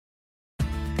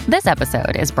This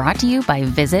episode is brought to you by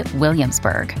Visit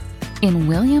Williamsburg. In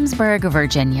Williamsburg,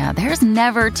 Virginia, there's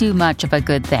never too much of a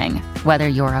good thing. Whether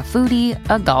you're a foodie,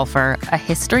 a golfer, a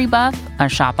history buff, a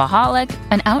shopaholic,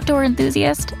 an outdoor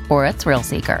enthusiast, or a thrill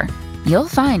seeker, you'll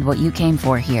find what you came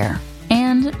for here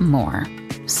and more.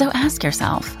 So ask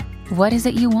yourself, what is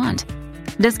it you want?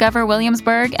 Discover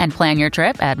Williamsburg and plan your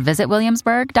trip at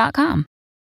visitwilliamsburg.com.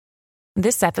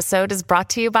 This episode is brought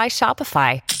to you by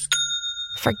Shopify.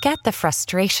 Forget the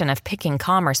frustration of picking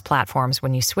commerce platforms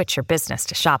when you switch your business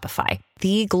to Shopify,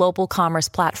 the global commerce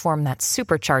platform that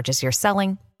supercharges your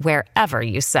selling wherever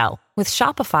you sell. With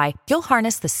Shopify, you'll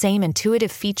harness the same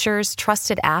intuitive features,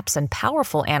 trusted apps, and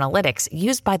powerful analytics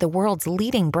used by the world's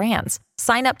leading brands.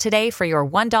 Sign up today for your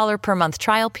 $1 per month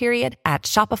trial period at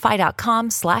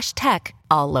shopify.com/tech,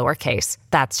 all lowercase.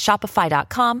 That's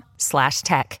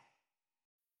shopify.com/tech.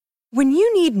 When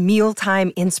you need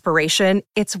mealtime inspiration,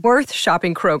 it's worth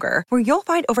shopping Kroger, where you'll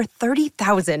find over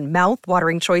 30,000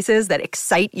 mouth-watering choices that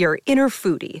excite your inner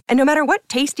foodie. And no matter what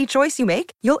tasty choice you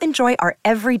make, you'll enjoy our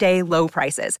everyday low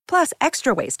prices, plus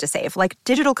extra ways to save, like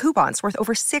digital coupons worth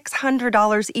over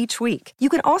 $600 each week. You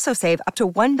can also save up to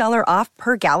 $1 off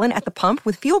per gallon at the pump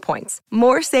with fuel points.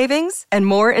 More savings and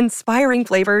more inspiring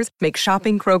flavors make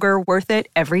shopping Kroger worth it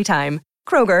every time.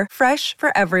 Kroger, fresh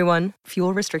for everyone.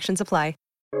 Fuel restrictions apply.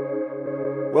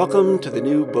 Welcome to the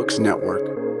New Books Network.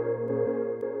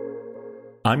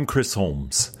 I'm Chris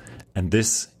Holmes, and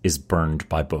this is Burned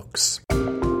by Books.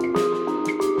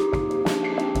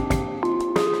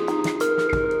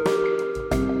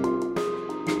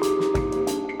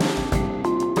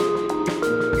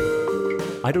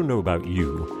 I don't know about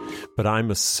you, but I'm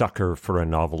a sucker for a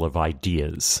novel of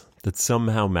ideas that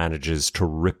somehow manages to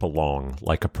rip along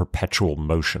like a perpetual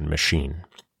motion machine.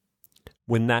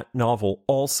 When that novel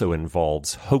also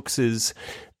involves hoaxes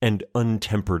and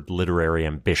untempered literary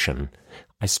ambition,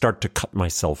 I start to cut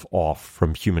myself off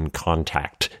from human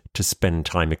contact to spend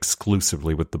time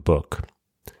exclusively with the book.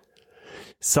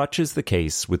 Such is the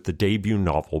case with the debut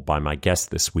novel by my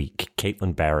guest this week,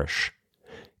 Caitlin Barish.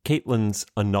 Caitlin's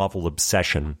A Novel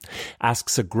Obsession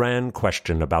asks a grand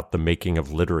question about the making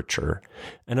of literature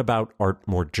and about art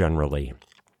more generally.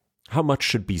 How much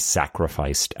should be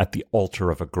sacrificed at the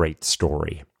altar of a great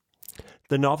story?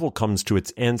 The novel comes to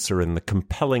its answer in the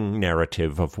compelling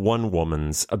narrative of one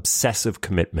woman's obsessive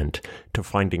commitment to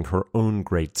finding her own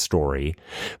great story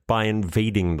by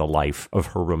invading the life of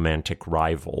her romantic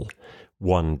rival,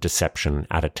 one deception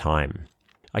at a time.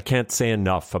 I can't say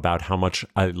enough about how much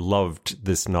I loved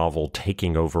this novel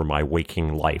taking over my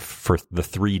waking life for the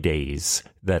 3 days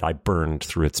that I burned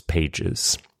through its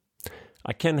pages.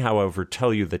 I can, however,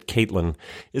 tell you that Caitlin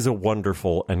is a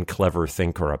wonderful and clever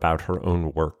thinker about her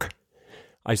own work.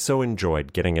 I so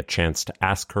enjoyed getting a chance to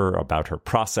ask her about her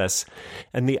process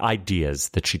and the ideas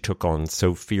that she took on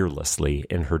so fearlessly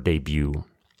in her debut.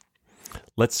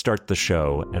 Let's start the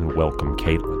show and welcome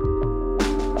Caitlin.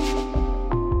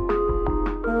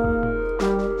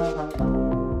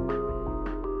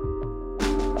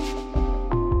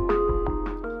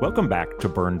 Welcome back to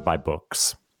Burned by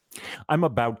Books. I'm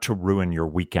about to ruin your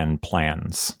weekend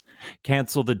plans.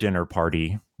 Cancel the dinner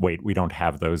party. Wait, we don't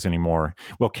have those anymore.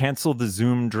 Well, cancel the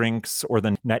Zoom drinks or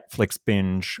the Netflix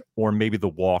binge or maybe the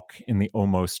walk in the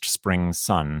almost spring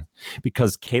sun,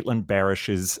 because Caitlin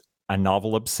Barish's A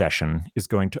Novel Obsession is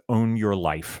going to own your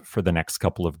life for the next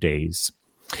couple of days.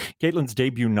 Caitlin's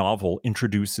debut novel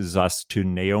introduces us to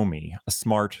Naomi, a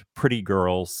smart, pretty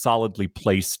girl solidly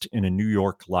placed in a New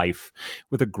York life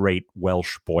with a great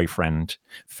Welsh boyfriend,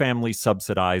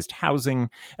 family-subsidized housing,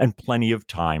 and plenty of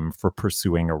time for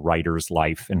pursuing a writer's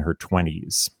life in her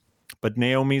 20s. But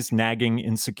Naomi's nagging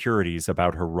insecurities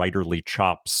about her writerly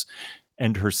chops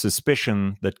and her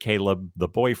suspicion that Caleb, the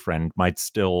boyfriend, might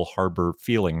still harbor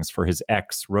feelings for his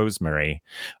ex, Rosemary,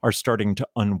 are starting to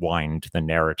unwind the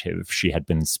narrative she had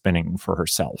been spinning for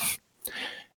herself.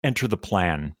 Enter the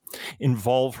plan.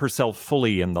 Involve herself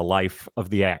fully in the life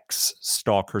of the ex,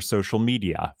 stalk her social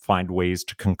media, find ways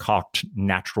to concoct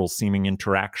natural-seeming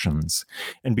interactions,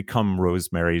 and become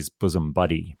Rosemary's bosom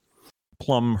buddy.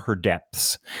 Plumb her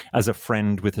depths as a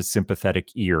friend with a sympathetic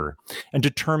ear and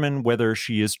determine whether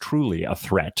she is truly a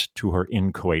threat to her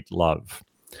inchoate love.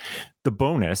 The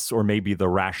bonus, or maybe the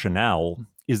rationale,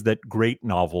 is that great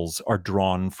novels are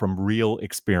drawn from real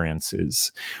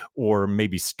experiences, or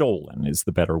maybe stolen is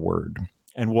the better word.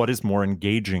 And what is more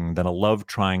engaging than a love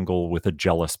triangle with a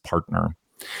jealous partner?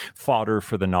 Fodder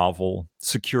for the novel,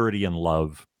 security and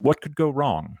love. What could go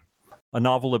wrong? A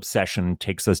Novel Obsession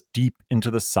takes us deep into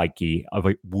the psyche of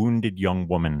a wounded young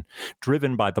woman,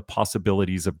 driven by the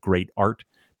possibilities of great art,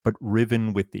 but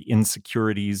riven with the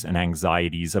insecurities and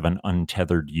anxieties of an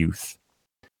untethered youth.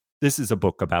 This is a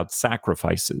book about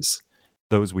sacrifices,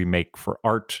 those we make for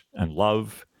art and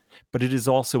love, but it is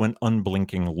also an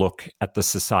unblinking look at the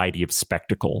society of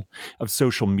spectacle, of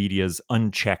social media's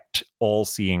unchecked,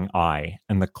 all-seeing eye,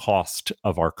 and the cost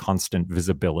of our constant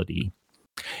visibility.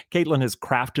 Caitlin has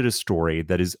crafted a story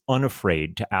that is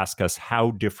unafraid to ask us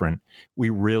how different we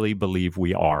really believe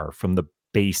we are from the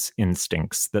base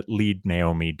instincts that lead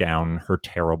Naomi down her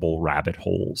terrible rabbit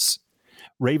holes.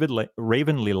 Raven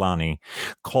Leilani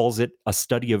calls it a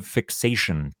study of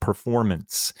fixation,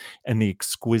 performance, and the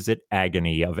exquisite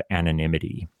agony of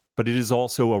anonymity. But it is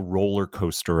also a roller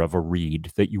coaster of a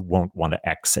read that you won't want to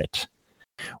exit.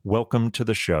 Welcome to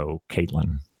the show,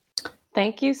 Caitlin.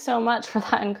 Thank you so much for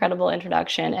that incredible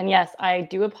introduction. And yes, I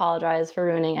do apologize for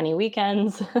ruining any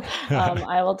weekends.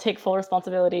 I will take full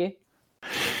responsibility.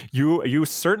 You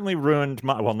certainly ruined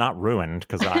not ruined,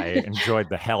 because I enjoyed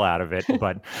the hell out of it,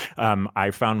 but I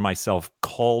found myself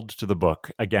called to the book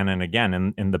again and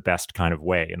again in the best kind of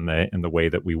way, in the way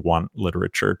that we want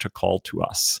literature to call to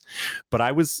us. But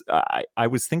I was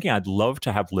thinking I'd love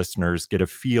to have listeners get a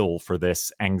feel for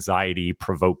this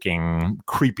anxiety-provoking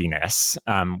creepiness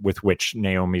with which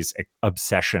Naomi's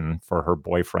obsession for her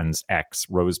boyfriend's ex,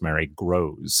 Rosemary,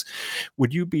 grows.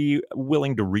 Would you be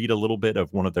willing to read a little bit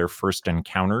of one of their first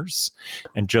encounters?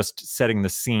 And just setting the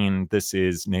scene, this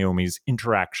is Naomi's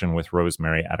interaction with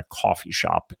Rosemary at a coffee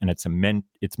shop, and it's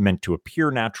meant to appear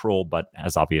natural, but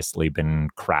has obviously been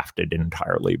crafted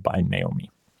entirely by Naomi.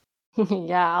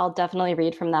 Yeah, I'll definitely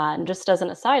read from that. And just as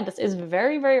an aside, this is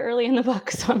very, very early in the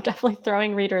book, so I'm definitely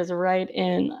throwing readers right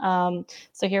in.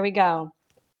 So here we go.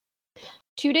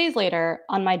 2 days later,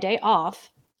 on my day off,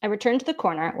 I return to the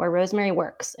corner where Rosemary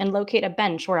works and locate a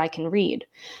bench where I can read.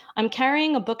 I'm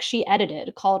carrying a book she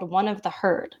edited called One of the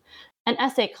Herd, an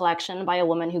essay collection by a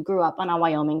woman who grew up on a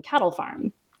Wyoming cattle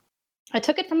farm. I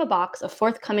took it from a box of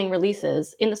forthcoming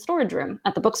releases in the storage room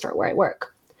at the bookstore where I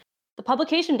work. The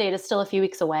publication date is still a few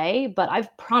weeks away, but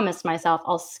I've promised myself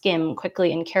I'll skim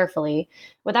quickly and carefully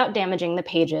without damaging the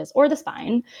pages or the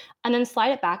spine, and then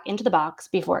slide it back into the box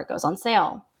before it goes on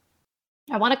sale.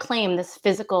 I want to claim this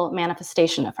physical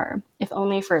manifestation of her, if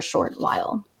only for a short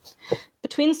while.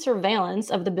 Between surveillance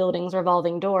of the building's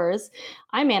revolving doors,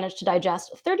 I manage to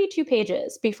digest 32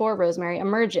 pages before Rosemary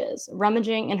emerges,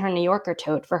 rummaging in her New Yorker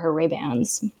tote for her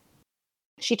Ray-Bans.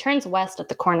 She turns west at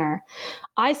the corner.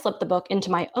 I slip the book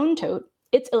into my own tote,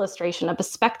 its illustration of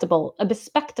a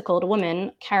bespectacled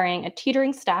woman carrying a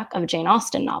teetering stack of Jane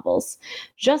Austen novels,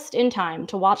 just in time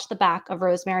to watch the back of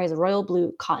Rosemary's royal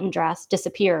blue cotton dress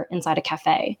disappear inside a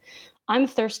cafe. I'm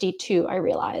thirsty too, I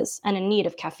realize, and in need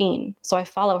of caffeine, so I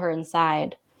follow her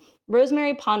inside.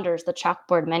 Rosemary ponders the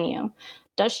chalkboard menu.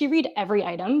 Does she read every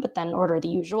item but then order the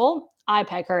usual? I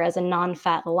peg her as a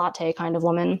non-fat latte kind of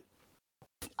woman.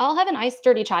 I'll have an iced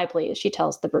dirty chai, please, she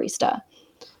tells the barista.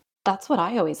 That's what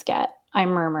I always get, I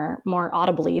murmur, more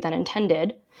audibly than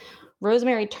intended.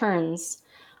 Rosemary turns.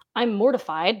 I'm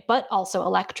mortified, but also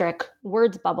electric.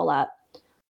 Words bubble up.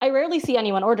 I rarely see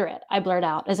anyone order it, I blurt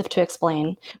out, as if to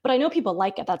explain. But I know people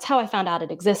like it. That's how I found out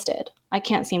it existed. I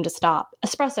can't seem to stop.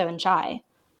 Espresso and chai.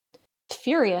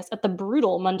 Furious at the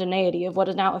brutal mundanity of what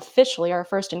is now officially our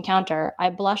first encounter,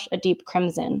 I blush a deep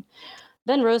crimson.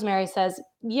 Then Rosemary says,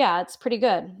 yeah, it's pretty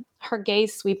good. Her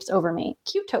gaze sweeps over me.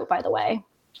 Cute tote, by the way.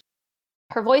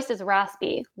 Her voice is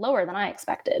raspy, lower than I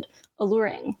expected,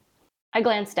 alluring. I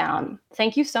glance down.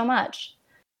 Thank you so much.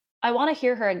 I want to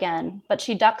hear her again, but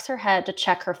she ducks her head to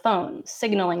check her phone,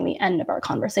 signaling the end of our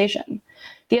conversation.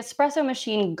 The espresso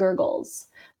machine gurgles.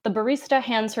 The barista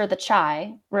hands her the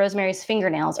chai. Rosemary's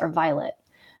fingernails are violet,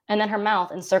 and then her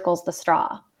mouth encircles the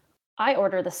straw. I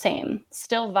order the same,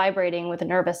 still vibrating with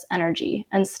nervous energy,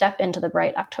 and step into the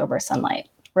bright October sunlight.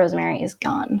 Rosemary is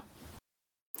gone.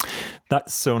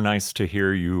 That's so nice to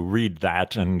hear you read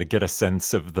that and to get a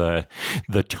sense of the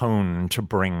tone to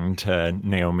bring to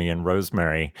Naomi and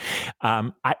Rosemary.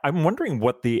 I'm wondering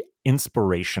what the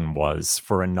inspiration was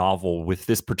for a novel with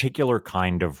this particular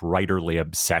kind of writerly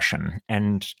obsession,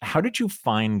 and how did you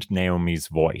find Naomi's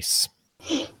voice?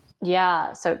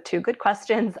 Yeah, so two good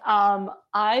questions.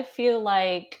 I feel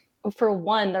like, for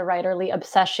one, the writerly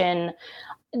obsession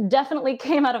definitely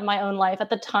came out of my own life. At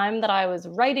the time that I was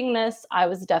writing this, I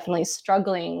was definitely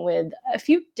struggling with a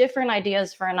few different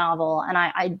ideas for a novel, and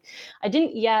I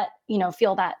didn't yet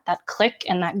feel that click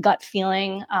and that gut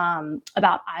feeling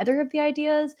about either of the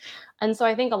ideas. And so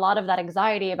I think a lot of that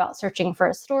anxiety about searching for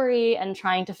a story and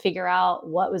trying to figure out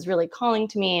what was really calling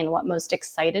to me and what most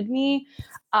excited me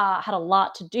had a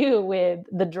lot to do with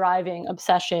the driving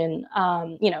obsession.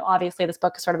 Obviously this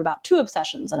book is sort of about two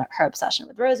obsessions, and her obsession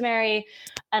with Rosemary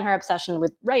and her obsession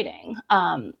with writing.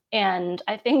 And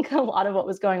I think a lot of what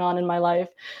was going on in my life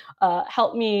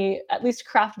helped me at least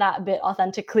craft that a bit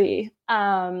authentically.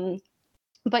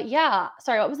 But yeah,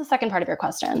 sorry, what was the second part of your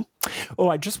question? Oh,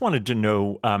 I just wanted to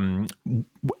know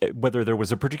whether there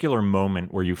was a particular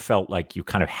moment where you felt like you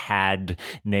kind of had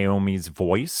Naomi's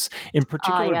voice, in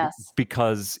particular, Yes.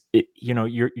 because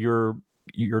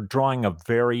you're drawing a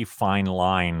very fine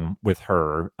line with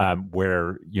her,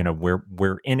 where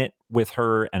we're in it with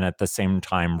her, and at the same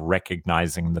time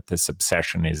recognizing that this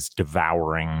obsession is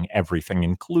devouring everything,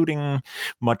 including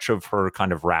much of her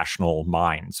kind of rational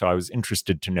mind. So I was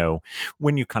interested to know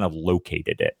when you kind of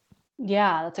located it.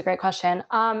 Yeah, that's a great question.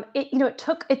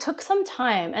 It took some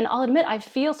time, and I'll admit I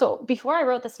feel so. Before I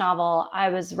wrote this novel, I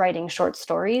was writing short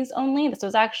stories only. This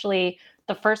was actually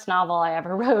the first novel I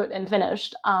ever wrote and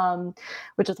finished,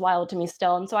 which is wild to me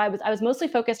still. And so I was mostly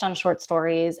focused on short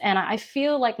stories, and I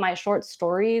feel like my short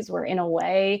stories were in a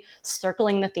way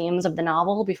circling the themes of the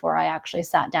novel before I actually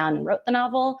sat down and wrote the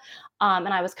novel. And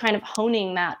I was kind of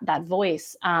honing that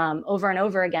voice over and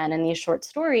over again in these short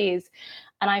stories.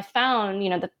 And I found,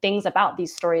 the things about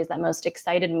these stories that most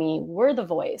excited me were the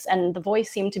voice. And the voice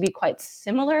seemed to be quite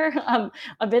similar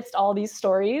amidst all these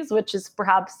stories, which is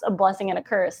perhaps a blessing and a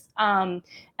curse. And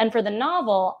for the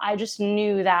novel, I just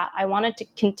knew that I wanted to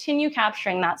continue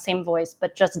capturing that same voice,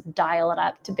 but just dial it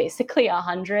up to basically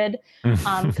 100,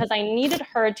 because I needed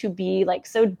her to be like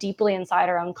so deeply inside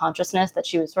her own consciousness that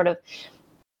she was sort of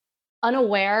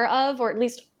unaware of, or at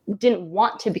least didn't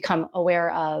want to become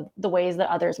aware of, the ways that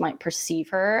others might perceive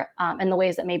her, and the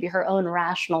ways that maybe her own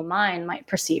rational mind might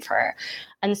perceive her.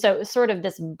 And so it was sort of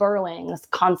this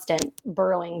constant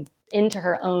burrowing into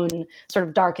her own sort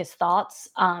of darkest thoughts.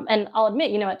 And I'll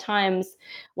admit, at times,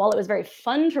 while it was very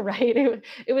fun to write,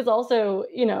 it was also,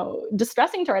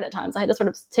 distressing to write at times. I had to sort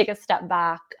of take a step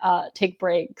back, take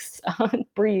breaks,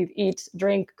 breathe, eat,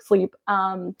 drink, sleep,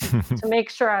 to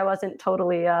make sure I wasn't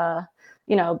totally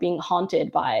being haunted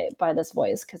by this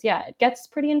voice. Because it gets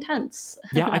pretty intense.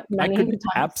 Yeah, I could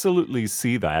absolutely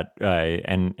see that,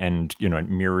 and it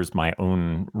mirrors my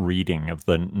own reading of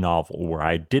the novel, where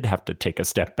I did have to take a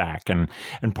step back, and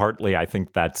partly I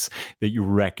think that's that you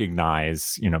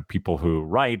recognize people who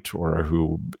write or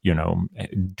who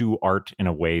do art in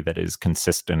a way that is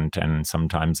consistent and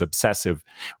sometimes obsessive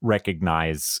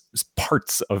recognize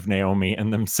parts of Naomi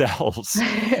and themselves,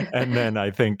 and then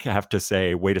I think have to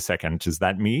say, wait a second, is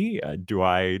that me? Do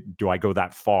I go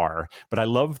that far? But I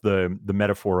love the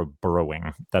metaphor of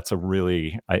burrowing. That's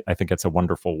I think it's a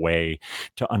wonderful way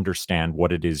to understand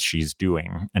what it is she's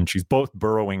doing. And she's both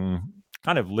burrowing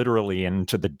kind of literally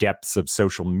into the depths of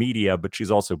social media, but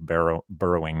she's also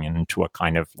burrowing into a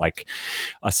kind of like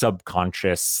a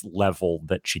subconscious level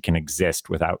that she can exist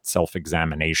without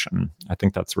self-examination. I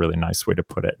think that's a really nice way to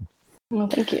put it. Well,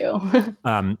 thank you.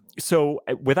 So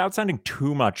without sounding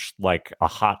too much like a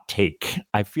hot take,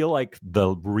 I feel like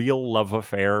the real love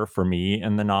affair for me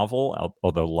in the novel,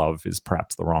 although love is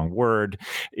perhaps the wrong word,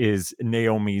 is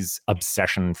Naomi's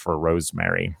obsession for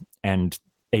Rosemary, and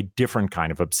a different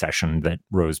kind of obsession that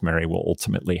Rosemary will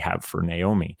ultimately have for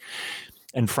Naomi.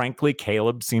 And frankly,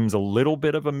 Caleb seems a little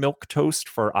bit of a milquetoast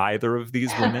for either of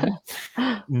these women.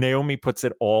 Naomi puts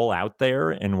it all out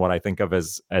there in what I think of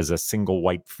as a single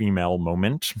white female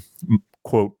moment.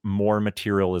 Quote, more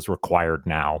material is required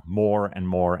now, more and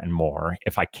more and more.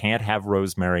 If I can't have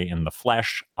Rosemary in the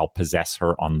flesh, I'll possess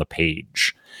her on the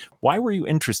page. Why were you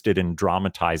interested in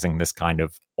dramatizing this kind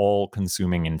of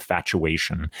all-consuming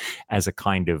infatuation as a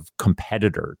kind of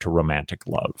competitor to romantic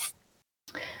love?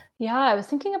 Yeah, I was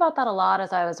thinking about that a lot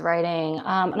as I was writing.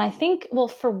 And I think, well,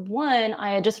 for one, I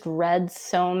had just read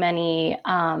so many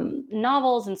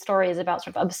novels and stories about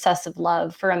sort of obsessive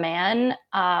love for a man,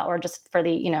 or just for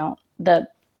the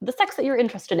sex that you're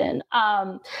interested in.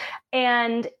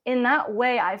 And in that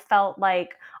way, I felt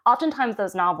like oftentimes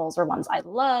those novels were ones I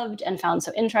loved and found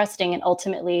so interesting, and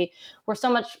ultimately were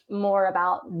so much more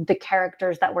about the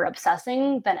characters that were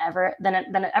obsessing than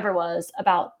it ever was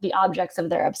about the objects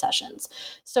of their obsessions.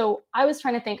 So I was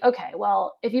trying to think, okay,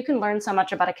 well, if you can learn so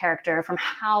much about a character from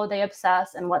how they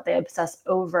obsess and what they obsess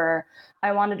over,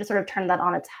 I wanted to sort of turn that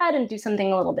on its head and do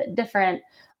something a little bit different,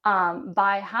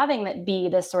 by having that be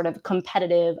this sort of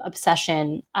competitive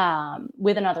obsession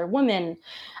with another woman.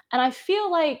 And I feel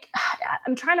like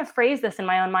I'm trying to phrase this in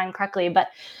my own mind correctly, but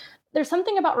there's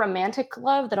something about romantic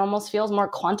love that almost feels more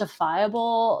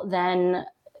quantifiable than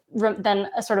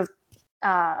a sort of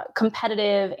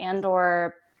competitive and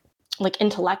or like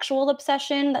intellectual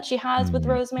obsession that she has with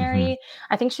Rosemary.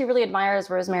 I think she really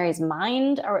admires Rosemary's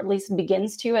mind, or at least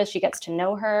begins to as she gets to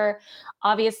know her.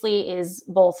 Obviously is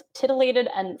both titillated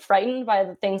and frightened by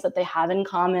the things that they have in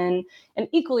common, and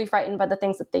equally frightened by the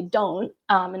things that they don't,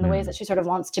 in the ways that she sort of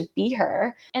wants to be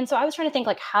her. And so I was trying to think,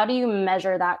 like, how do you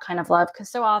measure that kind of love? Because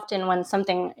so often when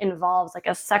something involves like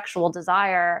a sexual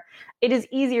desire, it is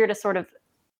easier to sort of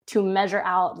to measure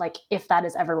out like if that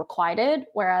is ever requited.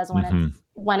 Whereas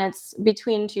when it's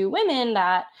between two women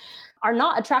that are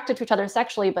not attracted to each other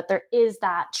sexually, but there is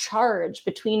that charge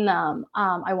between them.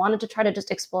 I wanted to try to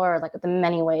just explore like the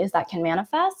many ways that can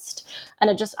manifest. And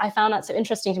I found that so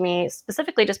interesting to me,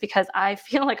 specifically just because I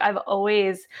feel like I've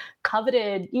always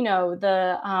coveted,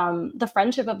 the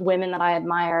friendship of women that I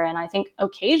admire. And I think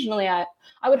occasionally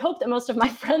I would hope that most of my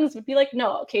friends would be like,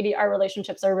 no, Katie, our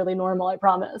relationships are really normal, I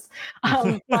promise.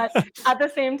 But at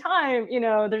the same time,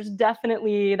 there's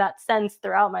definitely that sense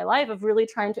throughout my life of really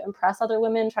trying to impress other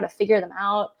women, try to figure them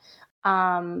out.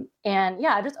 And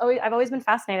yeah, I've always been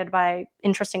fascinated by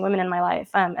interesting women in my life.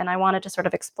 And I wanted to sort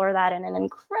of explore that in an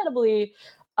incredibly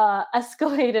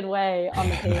escalated way on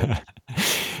the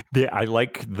page. I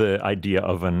like the idea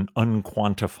of an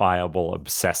unquantifiable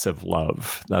obsessive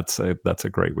love. That's a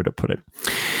great way to put it.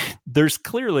 There's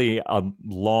clearly a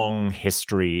long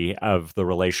history of the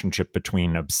relationship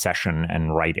between obsession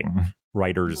and writing.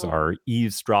 Writers are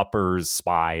eavesdroppers,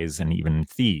 spies, and even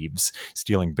thieves,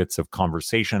 stealing bits of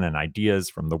conversation and ideas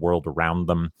from the world around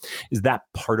them. Is that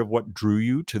part of what drew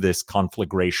you to this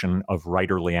conflagration of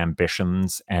writerly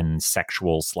ambitions and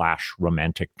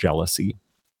sexual/romantic jealousy?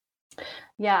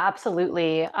 Yeah,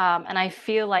 absolutely. And I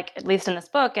feel like, at least in this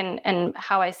book and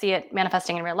how I see it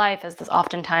manifesting in real life, is this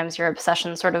oftentimes your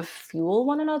obsessions sort of fuel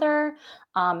one another,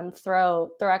 and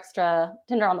throw extra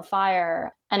tinder on the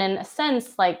fire. And in a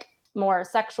sense, like, more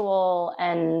sexual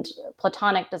and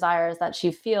platonic desires that she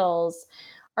feels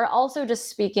are also just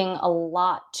speaking a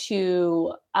lot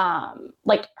to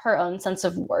like her own sense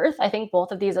of worth. I think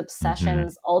both of these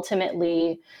obsessions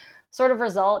ultimately sort of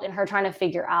result in her trying to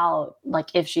figure out like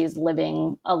if she's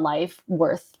living a life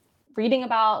worth reading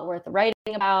about, worth writing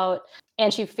about.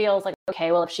 And she feels like,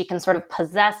 okay, well, if she can sort of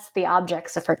possess the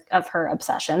objects of her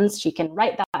obsessions, she can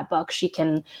write that book. She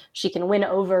can win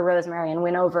over Rosemary and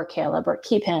win over Caleb, or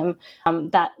keep him.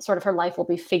 That sort of her life will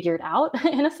be figured out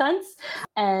in a sense.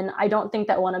 And I don't think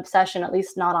that one obsession, at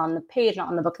least not on the page, not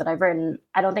on the book that I've written,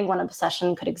 I don't think one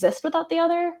obsession could exist without the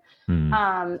other.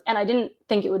 And I didn't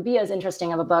think it would be as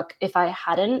interesting of a book if I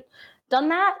hadn't done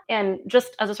that. And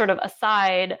just as a sort of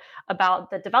aside about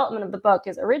the development of the book,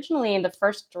 is originally in the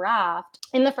first draft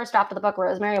of the book,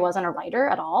 Rosemary wasn't a writer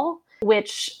at all,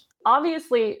 which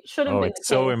obviously shouldn't be the case. It's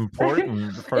so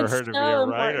important for her to be a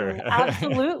writer.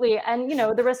 Absolutely. And,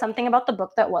 there was something about the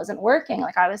book that wasn't working.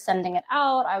 Like, I was sending it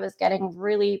out, I was getting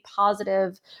really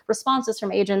positive responses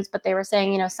from agents, but they were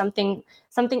saying, something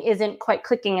isn't quite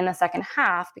clicking in the second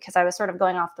half, because I was sort of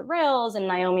going off the rails and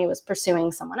Naomi was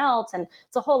pursuing someone else. And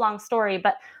it's a whole long story.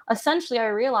 But essentially I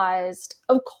realized,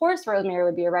 of course, Rosemary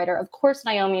would be a writer. Of course,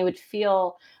 Naomi would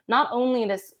feel not only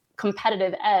this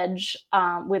competitive edge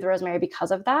with Rosemary because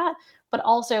of that, but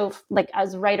also like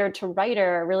as writer to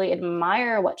writer, really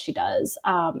admire what she does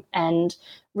and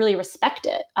really respect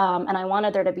it. And I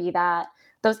wanted there to be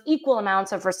those equal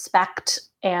amounts of respect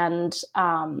and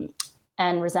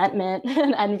resentment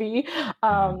and envy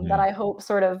that I hope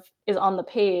sort of is on the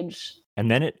page. And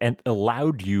then it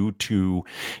allowed you to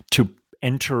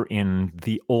enter in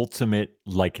the ultimate,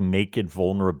 like, naked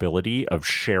vulnerability of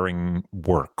sharing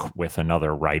work with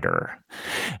another writer.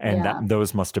 And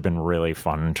those must have been really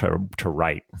fun to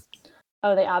write.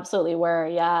 Oh, they absolutely were.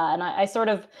 Yeah. And I sort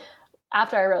of,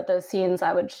 after I wrote those scenes,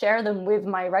 I would share them with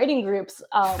my writing groups,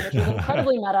 which was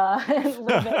incredibly meta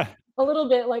and a little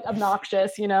bit like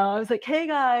obnoxious, I was like, hey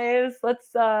guys, let's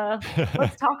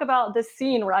talk about this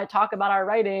scene where I talk about our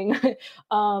writing.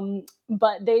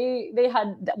 But they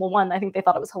had, well, one, I think they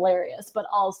thought it was hilarious, but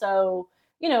also,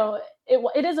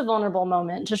 it is a vulnerable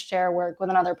moment to share work with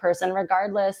another person,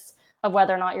 regardless of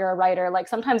whether or not you're a writer. Like,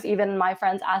 sometimes even my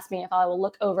friends ask me if I will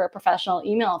look over a professional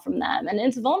email from them. And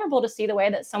it's vulnerable to see the way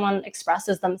that someone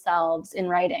expresses themselves in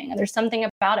writing. And there's something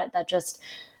about it that just,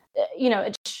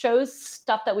 it shows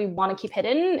stuff that we want to keep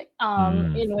hidden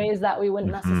in ways that we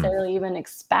wouldn't necessarily even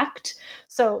expect.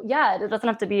 So yeah, it doesn't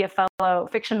have to be a fellow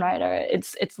fiction writer.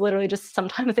 It's literally just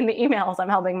sometimes in the emails I'm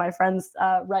helping my friends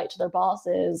write to their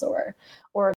bosses, or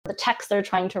the text they're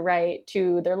trying to write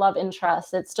to their love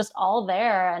interest. It's just all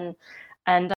there. And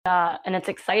and it's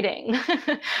exciting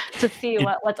to see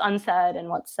what's unsaid and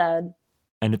what's said.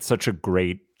 And it's such a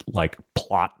great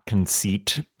plot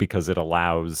conceit because it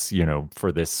allows,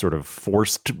 for this sort of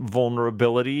forced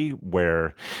vulnerability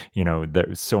where,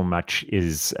 there's so much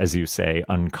is, as you say,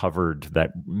 uncovered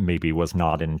that maybe was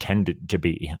not intended to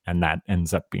be. And that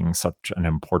ends up being such an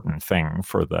important thing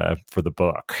for the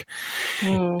book.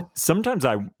 Sometimes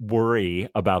I worry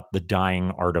about the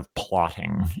dying art of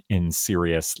plotting in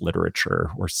serious literature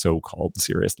or so-called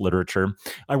serious literature.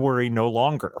 I worry no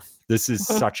longer. This is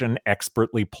such an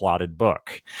expertly plotted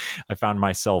book. I found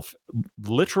myself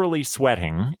literally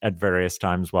sweating at various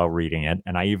times while reading it,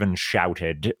 and I even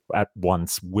shouted at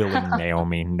once, willing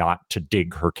Naomi not to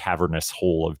dig her cavernous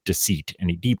hole of deceit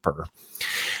any deeper.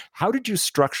 How did you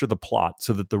structure the plot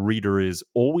so that the reader is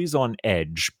always on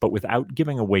edge, but without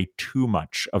giving away too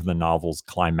much of the novel's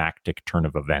climactic turn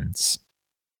of events?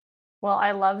 Well,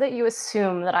 I love that you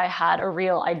assume that I had a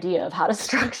real idea of how to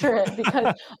structure it,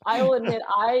 because I will admit,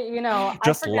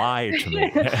 Just lie to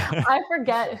me. I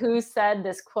forget who said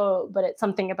this quote, but it's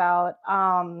something about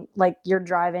you're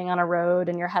driving on a road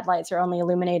and your headlights are only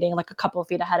illuminating like a couple of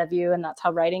feet ahead of you, and that's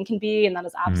how writing can be. And that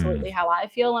is absolutely how I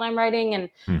feel when I'm writing. And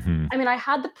I mean, I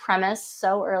had the premise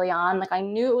so early on, like I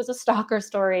knew it was a stalker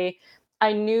story.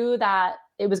 I knew that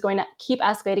it was going to keep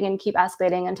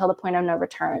escalating until the point of no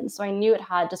return. So I knew it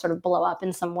had to sort of blow up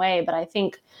in some way. But I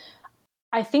think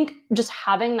just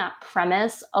having that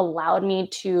premise allowed me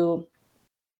to,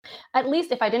 at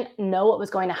least if I didn't know what was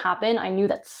going to happen, I knew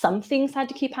that some things had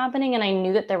to keep happening. And I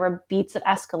knew that there were beats of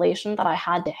escalation that I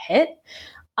had to hit.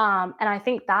 And I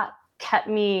think that kept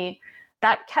me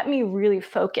really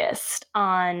focused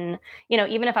on,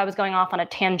 even if I was going off on a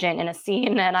tangent in a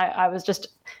scene and I was just,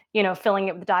 filling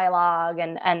it with dialogue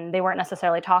and they weren't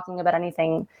necessarily talking about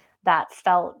anything that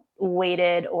felt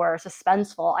weighted or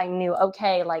suspenseful. I knew,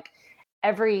 okay, like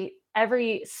every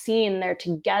scene they're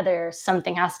together,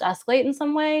 something has to escalate in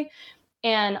some way.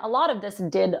 And a lot of this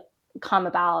did come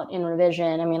about in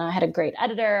revision. I mean, I had a great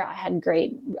editor, I had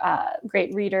great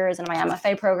readers in my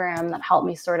MFA program that helped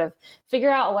me sort of figure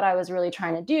out what I was really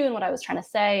trying to do and what I was trying to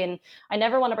say. And I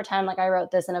never want to pretend like I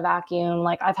wrote this in a vacuum.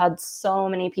 Like I've had so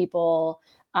many people,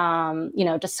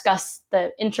 discuss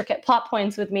the intricate plot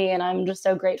points with me. And I'm just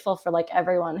so grateful for like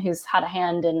everyone who's had a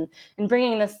hand in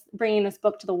bringing this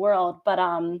book to the world. But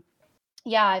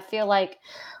I feel like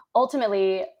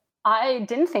ultimately I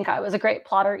didn't think I was a great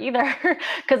plotter either,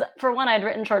 because for one, I'd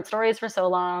written short stories for so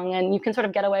long, and you can sort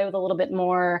of get away with a little bit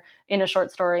more in a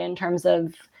short story in terms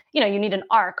of, you need an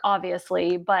arc,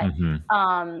 obviously, but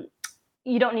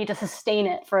you don't need to sustain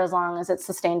it for as long as it's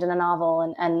sustained in a novel.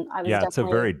 And I was definitely, it's a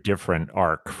very different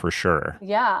arc for sure.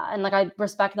 Yeah, and like I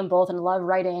respect them both and love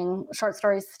writing short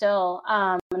stories still,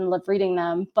 and love reading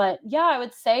them. But yeah, I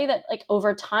would say that like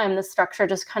over time, the structure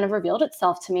just kind of revealed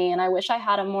itself to me, and I wish I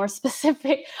had a more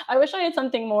specific. I wish I had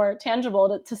something more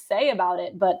tangible to say about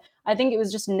it. But I think it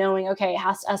was just knowing, okay, it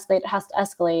has to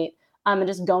escalate, and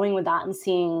just going with that and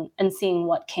seeing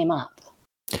what came up.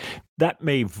 That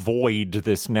may void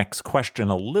this next question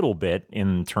a little bit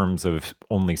in terms of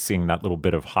only seeing that little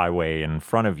bit of highway in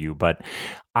front of you. But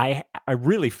I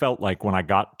really felt like when I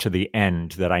got to the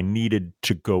end that I needed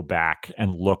to go back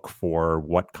and look for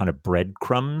what kind of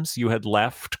breadcrumbs you had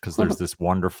left, because there's this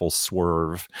wonderful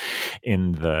swerve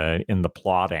in the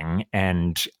plotting.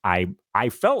 And I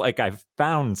felt like I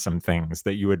found some things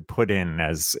that you had put in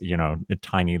as,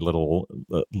 tiny little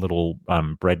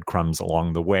breadcrumbs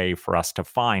along the way for us to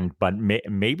find. But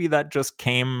maybe that just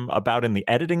came about in the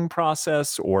editing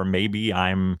process, or maybe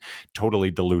I'm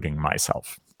totally deluding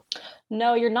myself.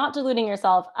 No, you're not deluding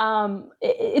yourself.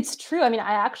 It's true. I mean,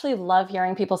 I actually love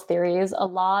hearing people's theories. A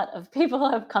lot of people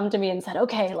have come to me and said,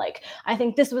 okay, like, I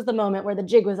think this was the moment where the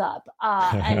jig was up.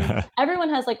 And everyone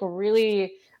has like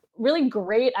really, really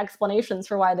great explanations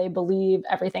for why they believe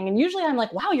everything. And usually I'm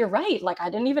like, wow, you're right. Like, I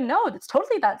didn't even know. It's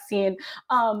totally that scene.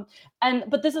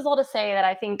 But this is all to say that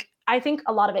I think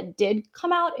a lot of it did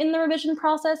come out in the revision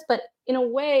process, but in a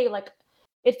way, like,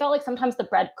 it felt like sometimes the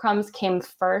breadcrumbs came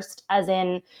first, as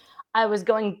in I was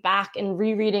going back and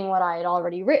rereading what I had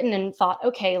already written and thought,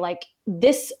 okay, like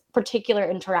this particular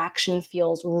interaction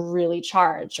feels really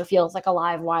charged or feels like a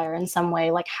live wire in some way.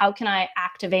 Like, how can I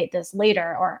activate this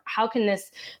later? Or how can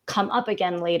this come up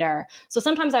again later? So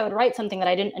sometimes I would write something that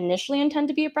I didn't initially intend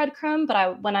to be a breadcrumb,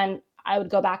 but when I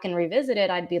would go back and revisit it,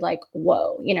 I'd be like,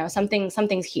 whoa,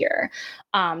 something's here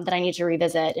that I need to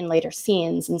revisit in later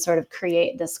scenes and sort of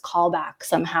create this callback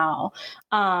somehow.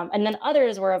 And then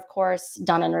others were, of course,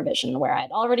 done in revision, where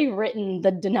I'd already written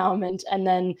the denouement. And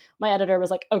then my editor was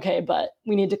like, okay, but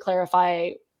we need to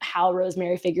clarify how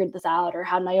Rosemary figured this out or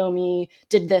how Naomi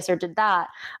did this or did that.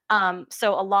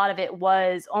 So a lot of it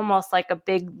was almost like a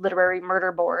big literary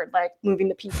murder board, like moving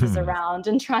the pieces around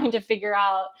and trying to figure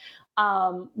out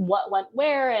what went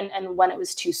where and when it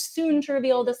was too soon to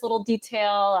reveal this little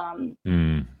detail.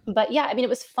 But yeah, I mean, it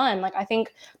was fun. Like, I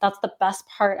think that's the best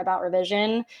part about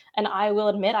revision. And I will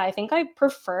admit, I think I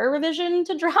prefer revision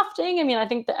to drafting. I mean, I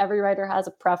think that every writer has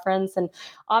a preference. And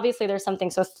obviously there's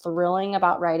something so thrilling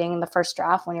about writing the first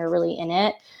draft when you're really in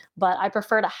it. But I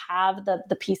prefer to have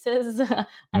the pieces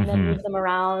and then move them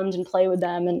around and play with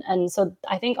them. And so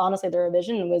I think, honestly, the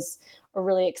revision was a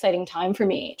really exciting time for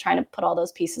me, trying to put all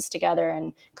those pieces together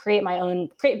and create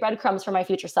breadcrumbs for my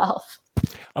future self.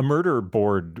 A murder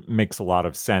board makes a lot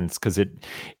of sense because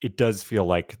it does feel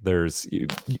like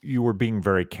you were being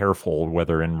very careful,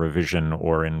 whether in revision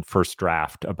or in first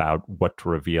draft, about what to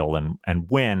reveal and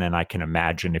when. And I can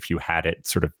imagine if you had it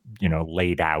sort of,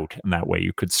 laid out, and that way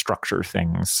you could structure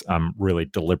things really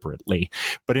deliberately.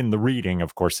 But in the reading,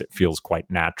 of course, it feels quite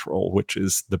natural, which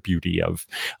is the beauty of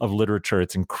literature.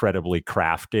 It's incredibly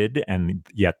crafted, and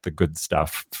yet the good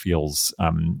stuff feels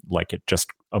like it just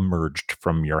emerged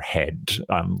from your head,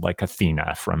 like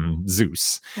Athena from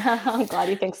Zeus. I'm glad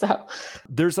you think so.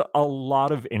 There's a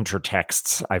lot of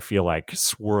intertexts, I feel like,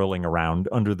 swirling around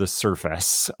under the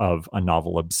surface of a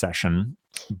novel obsession,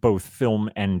 both film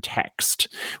and text.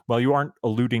 While you aren't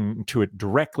alluding to it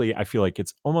directly, I feel like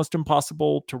it's almost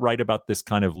impossible to write about this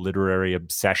kind of literary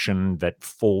obsession that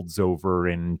folds over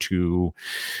into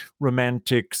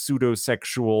romantic,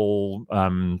 pseudo-sexual,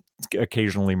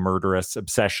 occasionally murderous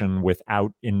obsession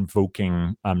without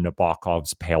invoking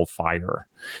Nabokov's pale fire.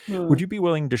 Would you be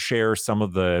willing to share some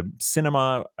of the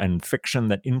cinema and fiction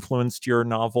that influenced your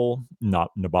novel,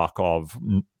 not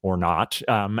Nabokov or not,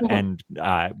 and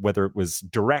whether it was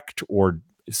direct or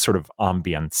sort of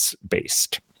ambience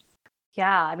based?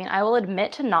 Yeah, I mean, I will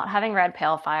admit to not having read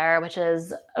Pale Fire, which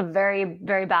is a very,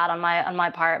 very bad on my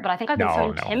part. But I think I've been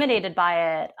so intimidated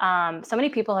by it. So many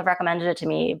people have recommended it to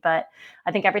me, but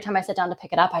I think every time I sit down to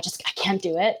pick it up, I can't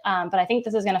do it. But I think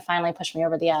this is going to finally push me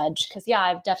over the edge because, yeah,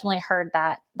 I've definitely heard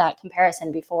that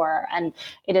comparison before, and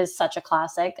it is such a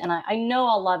classic. And I know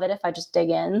I'll love it if I just dig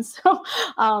in. So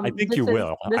I think you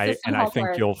will, I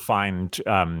think you'll find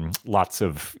lots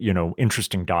of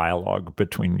interesting dialogue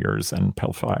between yours and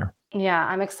Pale Fire. Yeah,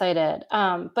 I'm excited.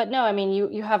 But no, I mean,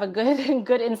 you have a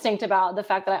good instinct about the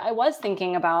fact that I was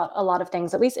thinking about a lot of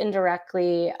things, at least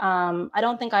indirectly. I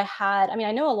don't think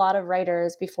I know a lot of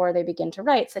writers before they begin to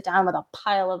write sit down with a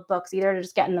pile of books, either to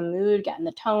just get in the mood, get in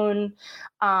the tone.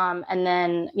 And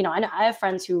then, I have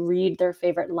friends who read their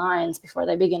favorite lines before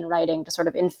they begin writing to sort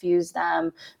of infuse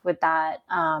them with that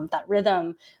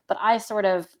rhythm. But I sort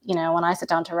of, when I sit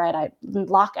down to write, I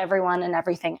lock everyone and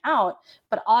everything out.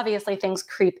 But obviously things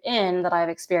creep in that I've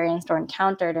experienced or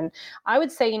encountered. And I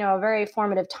would say, a very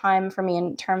formative time for me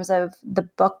in terms of the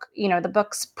book, the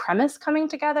book's premise coming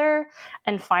together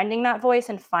and finding that voice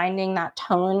and finding that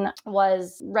tone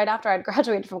was right after I'd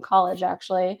graduated from college,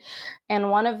 actually.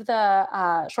 And one of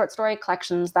the short story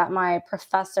collections that my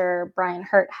professor, Brian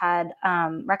Hurt, had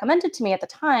recommended to me at the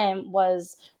time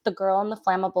was The Girl in the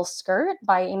Flammable Skirt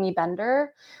by Amy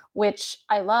Bender, which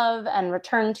I love and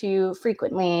return to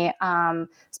frequently,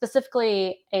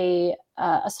 specifically a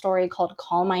story called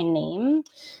Call My Name,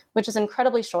 which is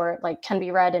incredibly short, like can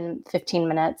be read in 15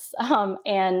 minutes.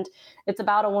 And it's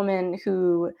about a woman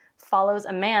who follows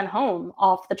a man home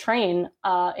off the train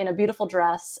in a beautiful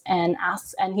dress and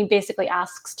he basically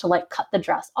asks to cut the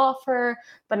dress off her,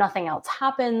 but nothing else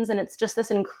happens. And it's just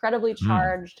this incredibly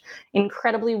charged,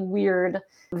 incredibly weird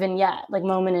vignette,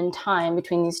 moment in time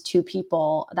between these two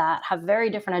people that have very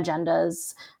different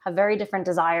agendas, have very different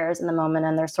desires in the moment.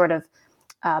 And they're sort of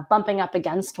bumping up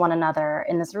against one another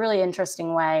in this really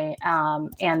interesting way.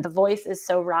 And the voice is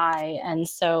so wry and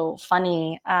so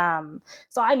funny.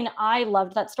 So, I mean, I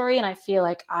loved that story, and I feel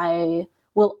like I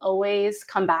will always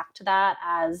come back to that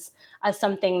as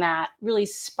something that really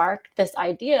sparked this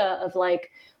idea of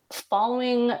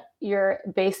following your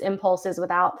base impulses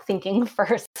without thinking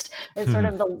first. It's sort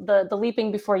of the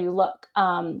leaping before you look.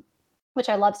 Which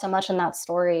I love so much in that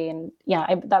story. And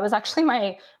yeah, that was actually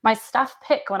my staff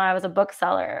pick when I was a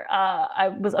bookseller. I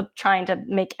was trying to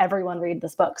make everyone read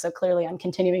this book. So clearly I'm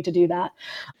continuing to do that.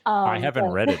 I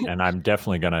haven't read it, and I'm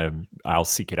definitely I'll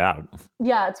seek it out.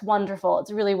 Yeah, it's wonderful.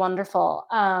 It's really wonderful.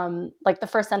 The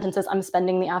first sentence is, "I'm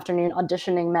spending the afternoon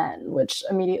auditioning men," which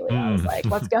immediately I was like,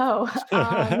 let's go.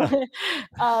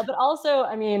 But also,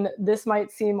 I mean, this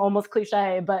might seem almost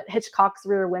cliche, but Hitchcock's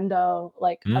Rear Window,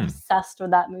 obsessed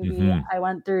with that movie. I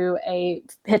went through a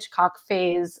Hitchcock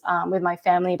phase with my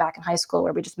family back in high school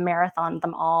where we just marathoned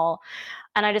them all.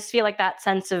 And I just feel like that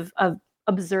sense of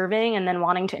observing and then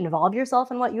wanting to involve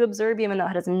yourself in what you observe, even though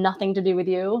it has nothing to do with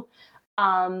you,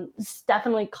 it's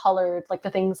definitely colored like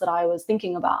the things that I was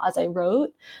thinking about as I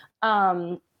wrote.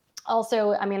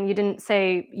 Also, I mean,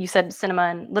 you said cinema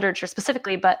and literature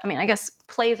specifically, but I mean, I guess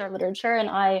plays are literature. And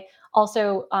I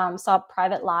also saw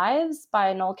Private Lives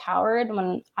by Noel Coward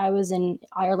when I was in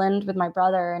Ireland with my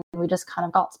brother, and we just kind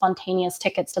of got spontaneous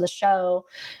tickets to the show.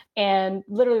 And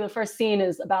literally the first scene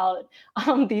is about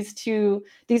these two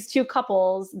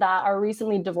couples that are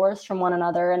recently divorced from one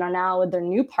another and are now with their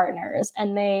new partners.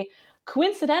 And they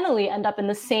coincidentally end up in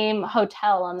the same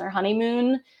hotel on their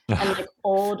honeymoon, and like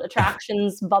old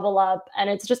attractions bubble up, and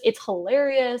it's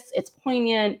hilarious, it's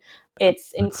poignant,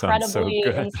 it's incredibly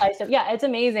incisive. Yeah, it's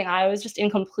amazing. I was just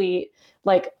in complete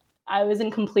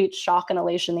shock and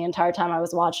elation the entire time I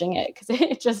was watching it, because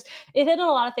it hit on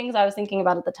a lot of things I was thinking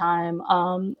about at the time.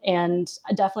 And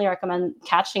I definitely recommend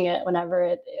catching it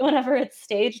whenever it's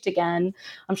staged again.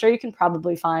 I'm sure you can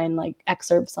probably find like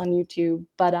excerpts on YouTube,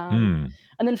 but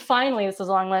and then finally, this is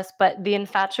a long list, but The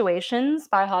Infatuations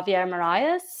by Javier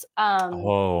Marias.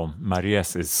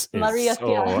 Marias is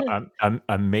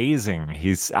amazing.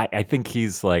 I think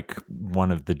he's like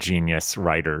one of the genius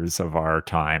writers of our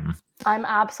time. I'm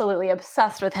absolutely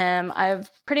obsessed with him.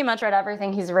 I've pretty much read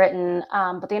everything he's written,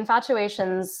 but The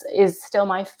Infatuations is still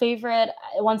my favorite.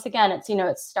 Once again,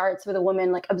 it starts with a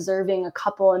woman like observing a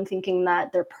couple and thinking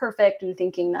that they're perfect and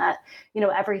thinking that,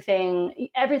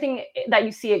 everything that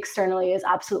you see externally is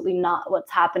absolutely not what's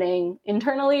happening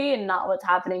internally and not what's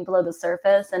happening below the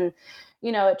surface. And,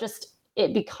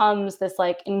 it becomes this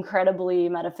like incredibly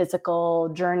metaphysical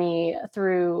journey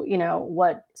through,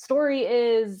 what story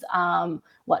is,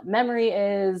 what memory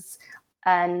is.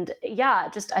 And yeah,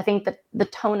 I think that the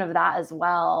tone of that as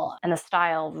well and the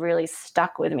style really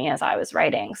stuck with me as I was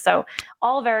writing. So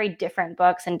all very different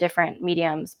books and different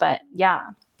mediums, but yeah.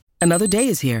 Another day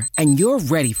is here and you're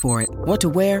ready for it. What to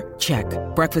wear? Check.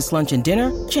 Breakfast, lunch, and dinner?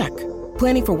 Check.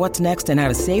 Planning for what's next and how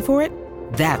to save for it?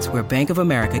 That's where Bank of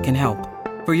America can help.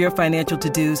 For your financial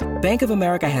to-dos, Bank of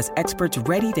America has experts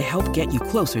ready to help get you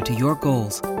closer to your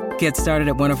goals. Get started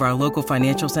at one of our local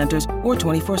financial centers or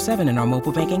 24/7 in our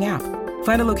mobile banking app.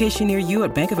 Find a location near you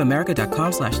at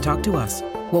bankofamerica.com/talktous.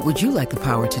 What would you like the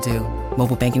power to do?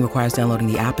 Mobile banking requires downloading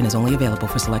the app and is only available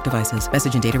for select devices.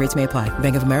 Message and data rates may apply.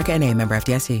 Bank of America N.A., member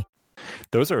FDIC.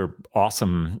 Those are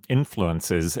awesome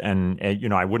influences. And,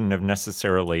 I wouldn't have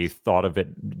necessarily thought of it,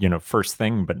 first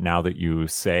thing, but now that you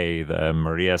say the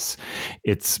Marias,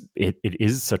 it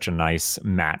is such a nice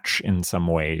match in some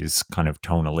ways, kind of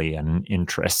tonally and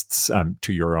interests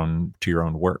to your own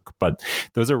work. But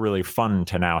those are really fun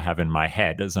to now have in my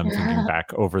head as I'm thinking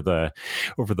back over the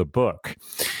book.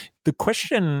 The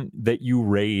question that you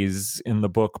raise in the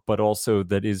book, but also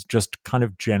that is just kind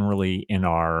of generally in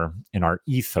our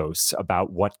ethos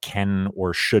about what can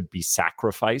or should be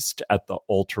sacrificed at the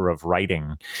altar of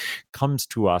writing, comes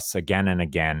to us again and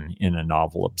again in A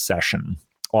Novel Obsession,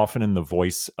 often in the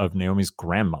voice of Naomi's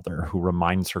grandmother, who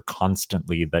reminds her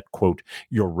constantly that, quote,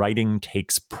 your writing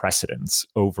takes precedence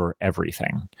over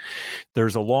everything.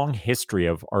 There's a long history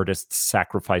of artists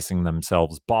sacrificing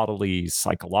themselves bodily,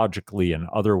 psychologically, and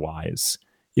otherwise.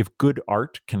 If good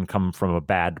art can come from a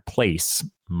bad place,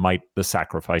 might the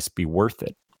sacrifice be worth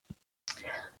it?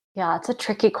 Yeah, it's a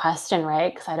tricky question,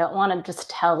 right? Because I don't want to just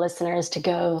tell listeners to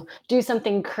go do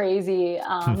something crazy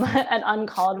and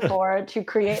uncalled for to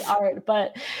create art.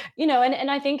 But,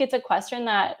 and I think it's a question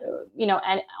that,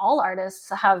 and all artists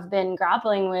have been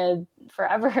grappling with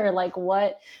forever, like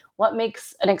what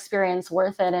makes an experience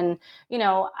worth it? And,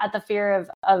 at the fear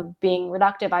of being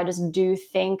reductive, I just do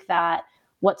think that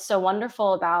what's so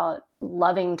wonderful about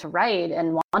loving to write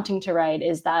and wanting to write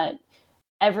is that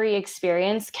every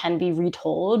experience can be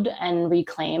retold and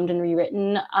reclaimed and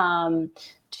rewritten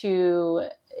to,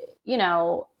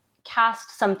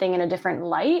 cast something in a different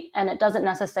light. And it doesn't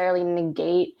necessarily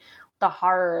negate the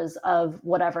horrors of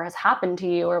whatever has happened to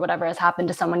you or whatever has happened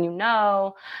to someone you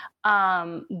know.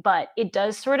 But it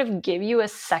does sort of give you a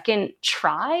second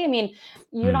try. I mean,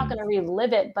 you're not going to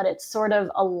relive it, but it sort of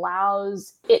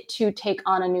allows it to take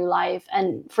on a new life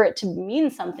and for it to mean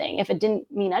something. If it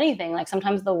didn't mean anything, like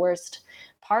sometimes the worst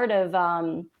part of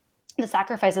the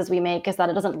sacrifices we make is that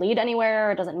it doesn't lead anywhere,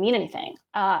 or it doesn't mean anything.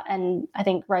 And I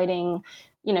think writing,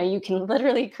 you can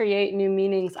literally create new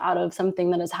meanings out of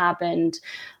something that has happened.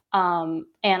 And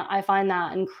I find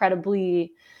that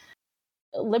incredibly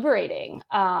liberating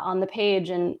on the page.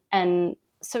 And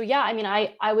so, yeah, I mean,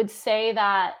 I would say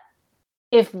that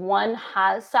if one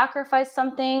has sacrificed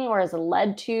something or is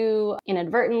led to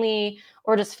inadvertently,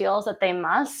 or just feels that they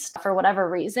must for whatever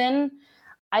reason,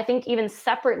 I think even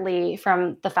separately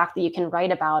from the fact that you can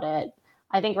write about it,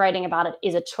 I think writing about it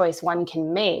is a choice one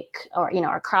can make, or,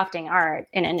 or crafting art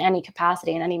in any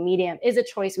capacity, in any medium, is a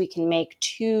choice we can make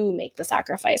to make the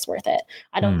sacrifice worth it.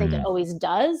 I don't think it always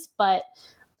does, but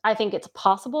I think it's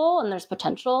possible and there's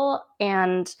potential.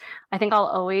 And I think I'll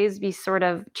always be sort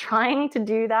of trying to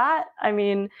do that. I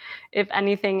mean, if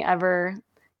anything ever,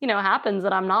 happens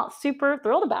that I'm not super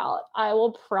thrilled about, I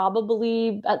will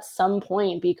probably at some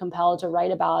point be compelled to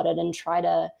write about it and try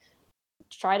to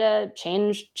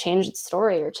change its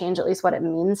story, or change at least what it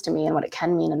means to me and what it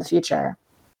can mean in the future.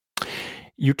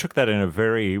 You took that in a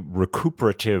very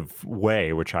recuperative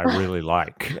way, which I really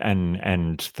like,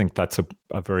 and think that's a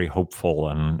very hopeful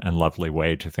and lovely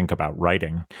way to think about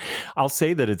writing. I'll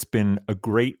say that it's been a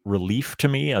great relief to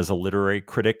me as a literary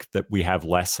critic that we have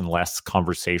less and less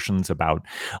conversations about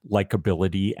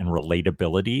likability and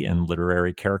relatability in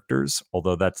literary characters,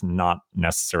 although that's not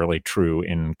necessarily true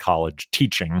in college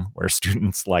teaching, where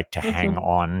students like to hang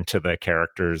on to the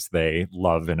characters they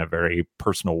love in a very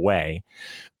personal way.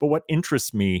 But what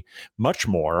interests me much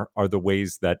more are the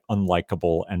ways that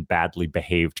unlikable and badly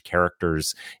behaved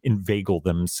characters inveigle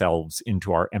themselves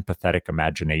into our empathetic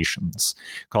imaginations,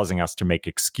 causing us to make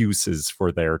excuses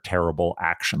for their terrible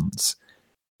actions.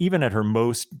 Even at her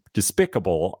most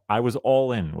despicable, I was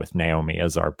all in with Naomi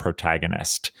as our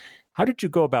protagonist. How did you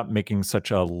go about making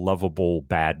such a lovable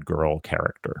bad girl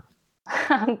character?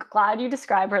 I'm glad you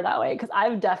describe her that way, because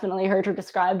I've definitely heard her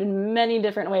described in many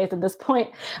different ways at this point.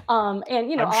 And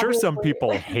I'm sure some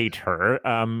people hate her,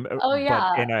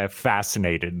 but in a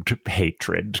fascinated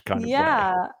hatred kind of way.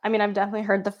 Yeah, I mean, I've definitely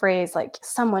heard the phrase like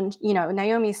someone,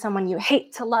 Naomi's someone you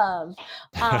hate to love,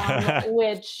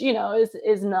 which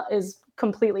is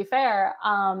completely fair.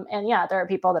 And yeah, there are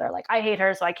people that are like, I hate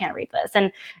her, so I can't read this.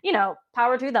 And,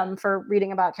 power to them for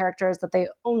reading about characters that they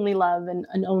only love and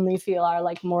only feel are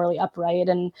like morally upright.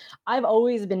 And I've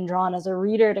always been drawn as a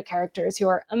reader to characters who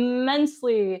are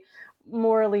immensely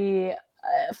morally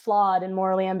flawed and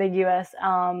morally ambiguous,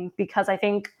 because I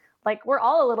think like we're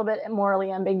all a little bit morally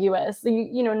ambiguous.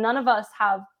 None of us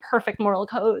have perfect moral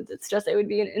codes. It's just, it would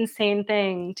be an insane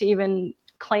thing to even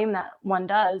claim that one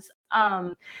does.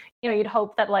 You'd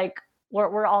hope that like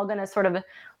we're all going to sort of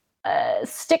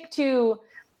stick to,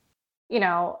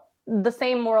 the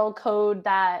same moral code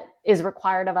that is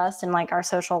required of us in like our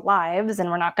social lives, and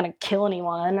we're not going to kill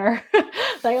anyone, or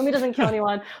Naomi doesn't kill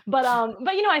anyone. But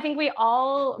I think we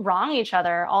all wrong each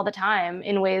other all the time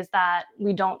in ways that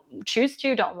we don't choose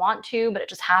to, don't want to, but it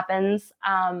just happens.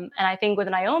 And I think with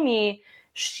Naomi,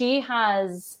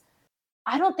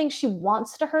 I don't think she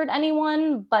wants to hurt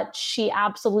anyone, but she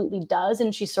absolutely does.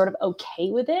 And she's sort of okay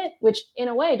with it, which in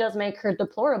a way does make her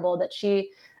deplorable, that she's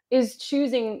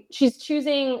choosing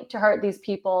to hurt these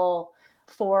people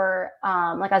for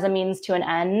like as a means to an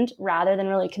end, rather than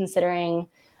really considering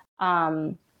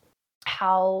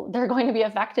how they're going to be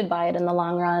affected by it in the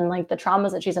long run, like the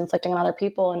traumas that she's inflicting on other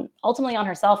people and ultimately on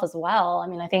herself as well. I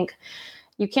mean, I think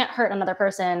you can't hurt another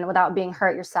person without being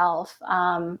hurt yourself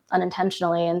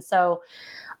unintentionally. And so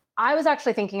I was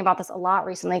actually thinking about this a lot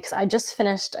recently, because I just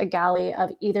finished A Galley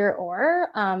of Either Or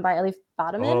by Elif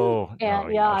Batuman.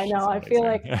 I know. I feel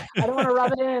like I don't want to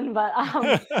rub it in, but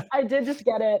I did just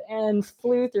get it and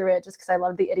flew through it just because I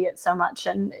love The Idiot so much.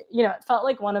 And, it felt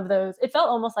like one of those, it felt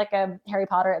almost like a Harry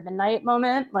Potter at midnight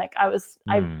moment. Like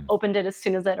I opened it as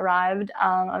soon as it arrived.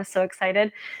 I was so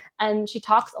excited. And she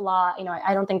talks a lot,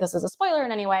 I don't think this is a spoiler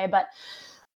in any way, but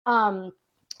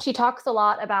she talks a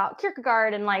lot about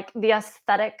Kierkegaard and like the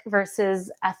aesthetic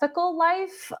versus ethical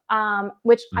life,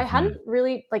 which I hadn't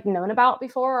really like known about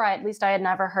before, or at least I had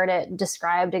never heard it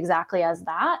described exactly as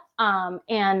that.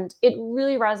 And it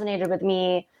really resonated with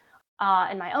me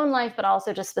in my own life, but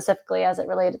also just specifically as it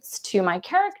relates to my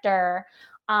character.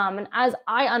 And as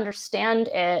I understand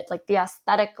it, like the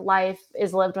aesthetic life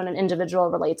is lived when an individual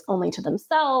relates only to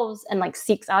themselves and like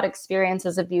seeks out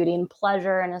experiences of beauty and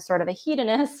pleasure and is sort of a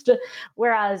hedonist,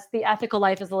 whereas the ethical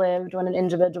life is lived when an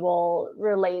individual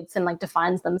relates and like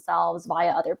defines themselves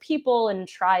via other people and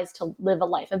tries to live a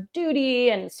life of duty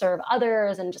and serve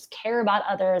others and just care about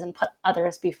others and put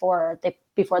others before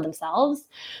themselves,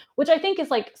 which I think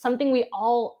is like something we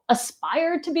all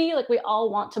aspire to be. Like we all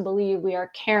want to believe we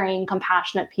are caring,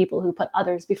 compassionate people who put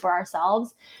others before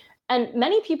ourselves. And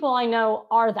many people I know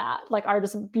are that, like are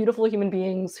just beautiful human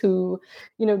beings who,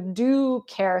 do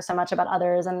care so much about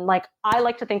others. And like, I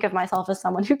like to think of myself as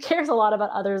someone who cares a lot about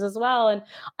others as well. And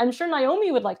I'm sure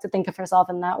Naomi would like to think of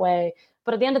herself in that way.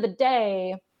 But at the end of the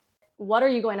day, what are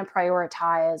you going to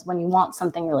prioritize when you want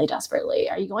something really desperately?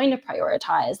 Are you going to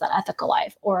prioritize that ethical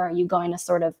life, or are you going to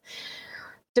sort of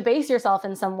debase yourself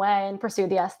in some way and pursue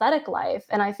the aesthetic life?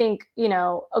 And I think,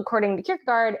 according to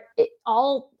Kierkegaard,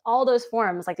 all those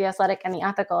forms, like the aesthetic and the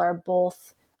ethical, are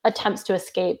both attempts to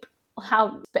escape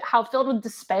how filled with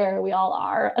despair we all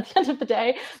are at the end of the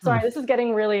day. Sorry, this is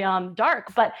getting really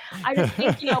dark, but I just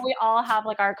think, we all have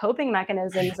like our coping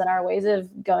mechanisms and our ways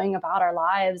of going about our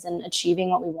lives and achieving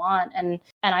what we want. And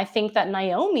I think that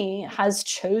Naomi has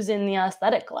chosen the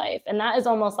aesthetic life, and that is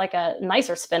almost like a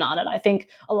nicer spin on it. I think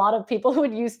a lot of people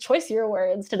would use choicier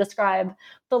words to describe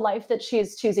the life that she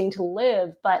is choosing to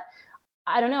live. But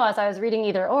I don't know, as I was reading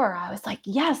Either Or, I was like,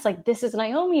 yes, like this is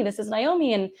Naomi.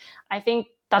 And I think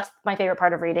that's my favorite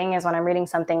part of reading, is when I'm reading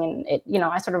something and it,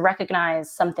 I sort of recognize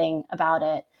something about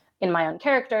it in my own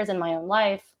characters, in my own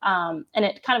life. And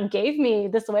it kind of gave me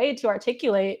this way to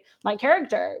articulate my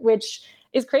character, which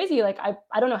is crazy. Like,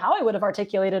 I don't know how I would have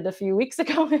articulated a few weeks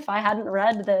ago if I hadn't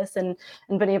read this and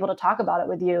been able to talk about it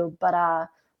with you. But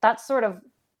that's sort of,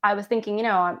 I was thinking,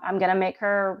 I'm going to make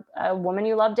her a woman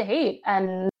you love to hate.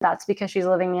 And that's because she's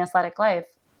living the aesthetic life.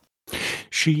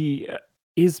 She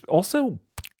is also,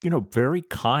 very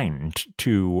kind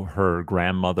to her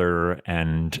grandmother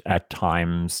and at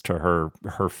times to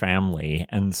her family.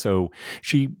 And so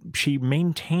she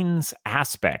maintains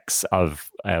aspects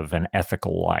of an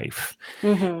ethical life.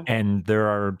 Mm-hmm. And there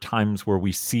are times where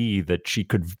we see that she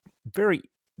could very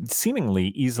seemingly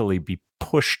easily be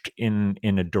pushed in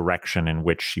a direction in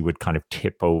which she would kind of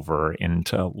tip over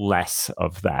into less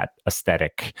of that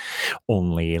aesthetic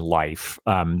only life.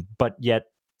 But yet,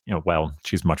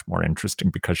 she's much more interesting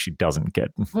because she doesn't get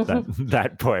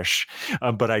that push.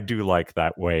 But I do like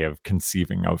that way of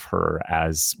conceiving of her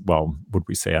as, well, would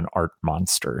we say an art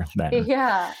monster then?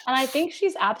 Yeah. And I think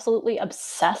she's absolutely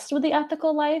obsessed with the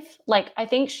ethical life. Like, I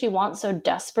think she wants so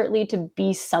desperately to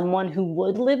be someone who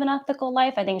would live an ethical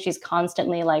life. I think she's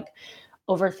constantly like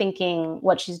overthinking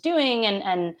what she's doing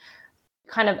and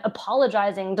kind of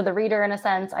apologizing to the reader in a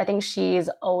sense. I think she's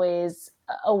always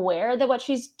aware that what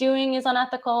she's doing is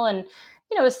unethical and,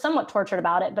 is somewhat tortured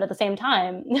about it. But at the same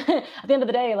time, at the end of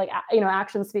the day, like,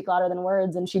 actions speak louder than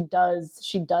words. And she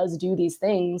does do these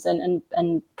things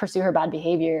and pursue her bad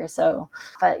behavior. So,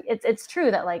 but it's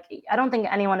true that, like, I don't think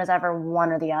anyone is ever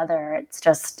one or the other. It's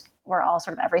just, we're all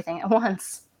sort of everything at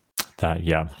once.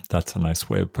 That's a nice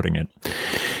way of putting it.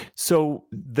 So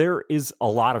there is a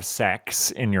lot of sex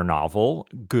in your novel.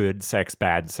 Good sex,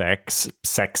 bad sex,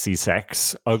 sexy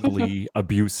sex, ugly,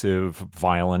 abusive,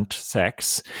 violent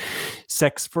sex.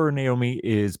 Sex for Naomi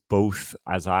is both,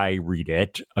 as I read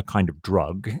it, a kind of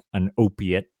drug, an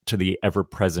opiate to the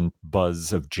ever-present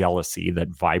buzz of jealousy that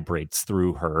vibrates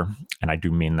through her. And I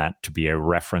do mean that to be a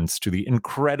reference to the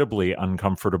incredibly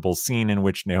uncomfortable scene in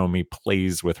which Naomi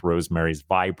plays with Rosemary's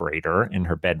vibrator in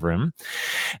her bedroom.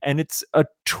 And it's a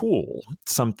tool,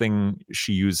 something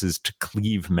she uses to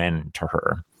cleave men to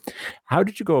her. How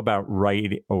did you go about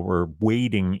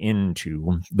wading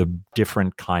into the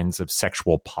different kinds of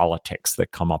sexual politics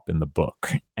that come up in the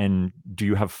book? And do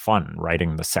you have fun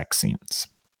writing the sex scenes?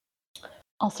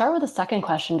 I'll start with the second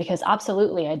question, because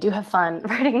absolutely, I do have fun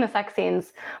writing the sex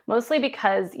scenes, mostly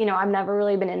because, I've never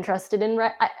really been interested in,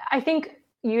 I think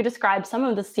you described some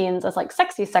of the scenes as like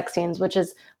sexy sex scenes, which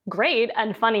is great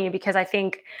and funny, because I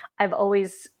think I've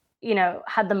always,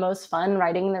 had the most fun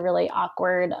writing the really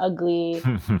awkward, ugly,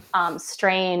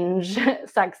 strange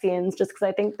sex scenes, just because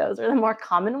I think those are the more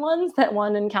common ones that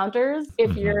one encounters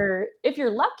if you're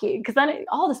lucky, because then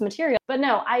all this material. But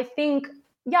no, I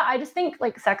just think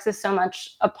like sex is so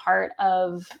much a part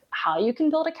of how you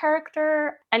can build a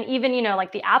character. And even,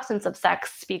 like the absence of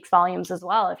sex speaks volumes as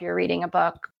well. If you're reading a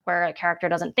book where a character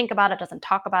doesn't think about it, doesn't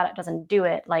talk about it, doesn't do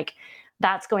it, like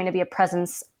that's going to be a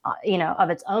presence, of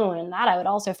its own. And that I would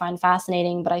also find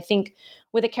fascinating. But I think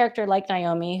with a character like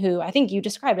Naomi, who I think you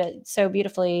described it so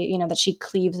beautifully, that she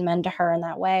cleaves men to her in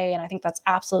that way. And I think that's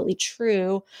absolutely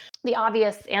true. The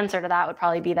obvious answer to that would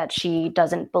probably be that she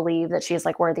doesn't believe that she's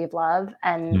like worthy of love,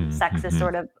 and sex is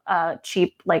sort of a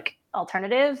cheap, like,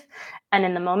 alternative. And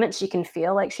in the moment she can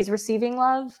feel like she's receiving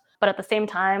love, but at the same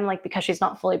time, like, because she's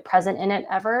not fully present in it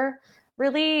ever,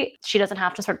 really, she doesn't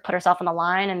have to sort of put herself on the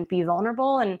line and be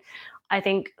vulnerable. And I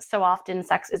think so often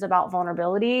sex is about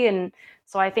vulnerability. And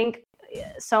so I think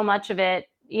so much of it,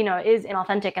 is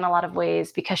inauthentic in a lot of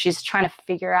ways, because she's trying to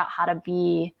figure out how to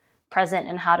be present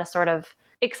and how to sort of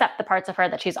accept the parts of her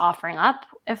that she's offering up,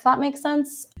 if that makes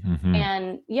sense.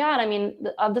 And I mean,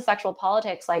 of the sexual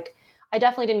politics, like, I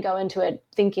definitely didn't go into it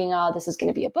thinking, this is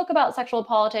going to be a book about sexual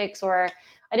politics, or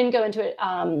I didn't go into it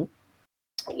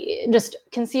just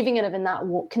conceiving of it in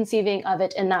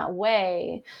that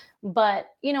way. But,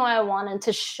 I wanted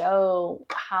to show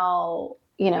how,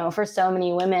 for so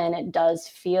many women, it does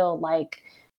feel like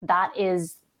that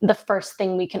is the first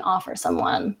thing we can offer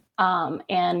someone.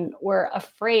 And we're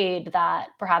afraid that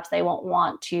perhaps they won't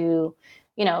want to,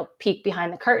 peek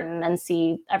behind the curtain and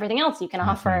see everything else you can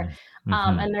offer.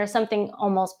 And there's something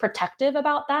almost protective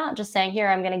about that. Just saying, here,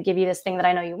 I'm going to give you this thing that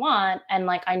I know you want. And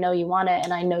like, I know you want it.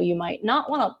 And I know you might not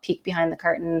want to peek behind the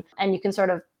curtain. And you can sort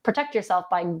of protect yourself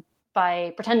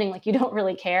by pretending like you don't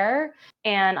really care.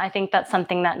 And I think that's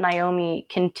something that Naomi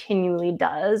continually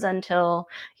does until,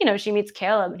 she meets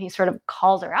Caleb and he sort of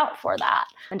calls her out for that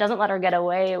and doesn't let her get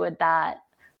away with that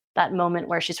moment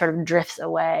where she sort of drifts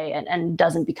away and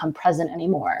doesn't become present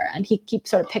anymore. And he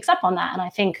sort of picks up on that. And I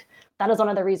think that is one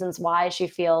of the reasons why she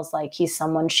feels like he's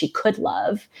someone she could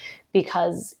love,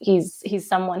 because he's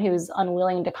someone who's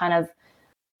unwilling to kind of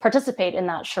participate in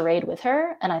that charade with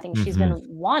her. And I think she's been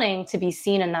wanting to be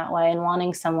seen in that way and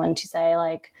wanting someone to say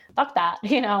like, fuck that,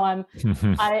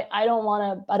 I don't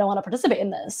want to participate in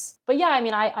this. But yeah, I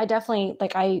mean, I definitely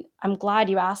I'm glad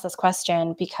you asked this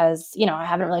question because, I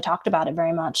haven't really talked about it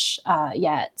very much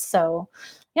yet. So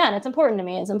yeah, and it's important to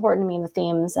me. It's important to me, the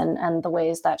themes and the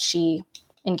ways that she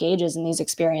engages in these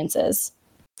experiences.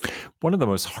 One of the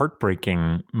most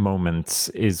heartbreaking moments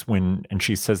is when, and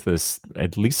she says this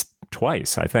at least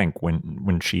twice, I think,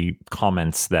 when she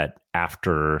comments that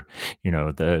after,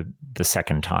 the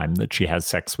second time that she has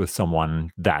sex with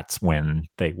someone, that's when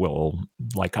they will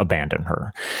like abandon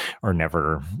her or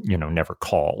never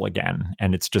call again.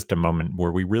 And it's just a moment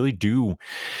where we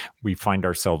find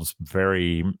ourselves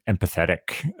very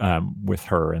empathetic with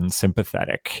her and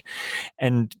sympathetic.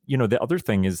 And, the other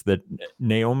thing is that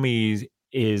Naomi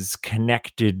is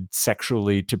connected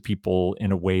sexually to people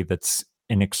in a way that's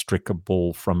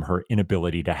inextricable from her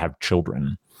inability to have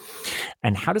children.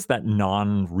 And how does that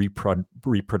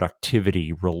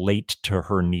non-reproductivity relate to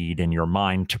her need in your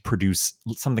mind to produce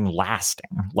something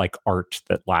lasting, like art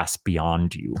that lasts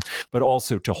beyond you, but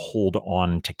also to hold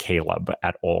on to Caleb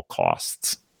at all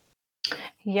costs?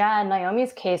 Yeah, in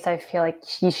Naomi's case, I feel like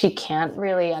she can't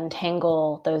really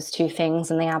untangle those two things,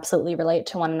 and they absolutely relate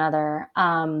to one another.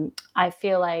 I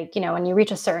feel like, when you reach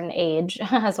a certain age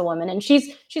as a woman, and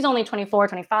she's only 24,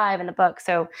 25 in the book,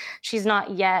 so she's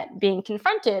not yet being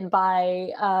confronted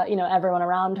by, everyone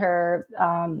around her,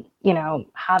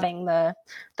 having the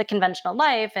conventional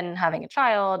life and having a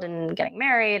child and getting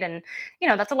married. And,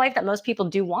 that's a life that most people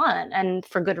do want, and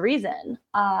for good reason.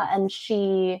 And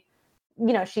she's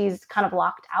kind of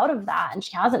locked out of that, and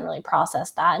she hasn't really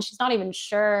processed that. And she's not even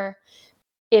sure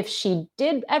if she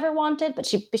did ever want it, but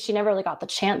she never really got the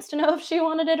chance to know if she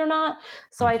wanted it or not.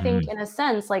 So I think in a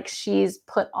sense, like, she's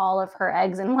put all of her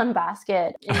eggs in one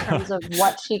basket in terms of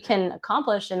what she can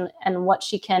accomplish and what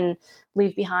she can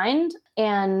leave behind.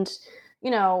 And,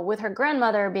 with her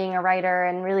grandmother being a writer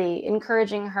and really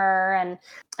encouraging her and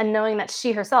knowing that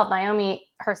Naomi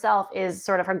herself is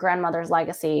sort of her grandmother's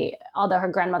legacy, although her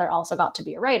grandmother also got to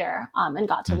be a writer and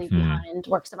got to leave behind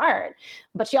works of art.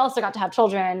 But she also got to have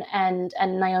children, and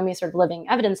Naomi is sort of living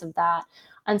evidence of that.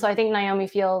 And so I think Naomi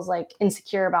feels like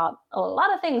insecure about a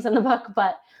lot of things in the book,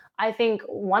 but I think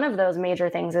one of those major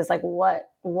things is like, what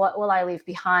will I leave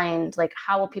behind? Like,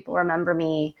 how will people remember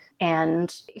me,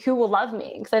 and who will love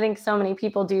me? Because I think so many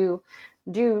people do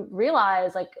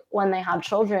realize, like, when they have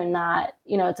children, that,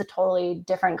 it's a totally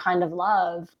different kind of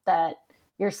love that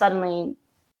you're suddenly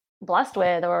blessed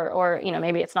with, or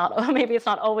maybe it's not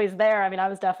always there. I mean, I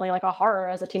was definitely like a horror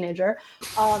as a teenager,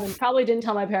 and probably didn't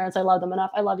tell my parents I love them enough.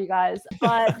 I love you guys,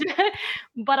 but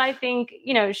but I think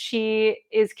she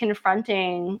is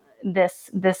confronting this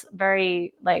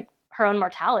very, like, her own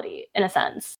mortality in a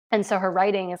sense, and so her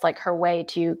writing is like her way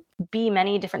to be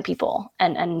many different people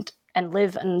and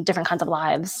live in different kinds of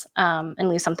lives, and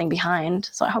leave something behind.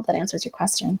 So I hope that answers your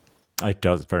question. It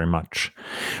does very much.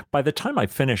 By the time I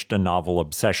finished A Novel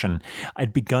Obsession,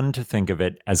 I'd begun to think of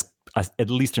it as,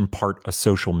 at least in part, a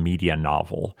social media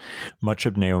novel. Much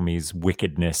of Naomi's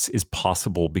wickedness is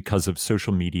possible because of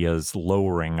social media's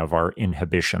lowering of our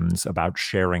inhibitions about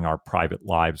sharing our private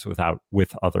lives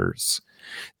with others.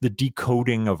 The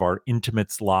decoding of our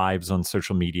intimates' lives on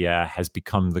social media has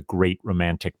become the great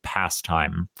romantic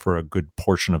pastime for a good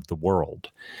portion of the world.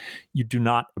 You do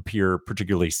not appear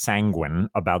particularly sanguine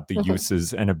about the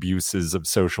uses and abuses of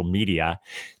social media.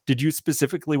 Did you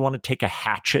specifically want to take a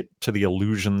hatchet to the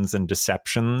illusions and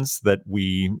deceptions that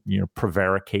we,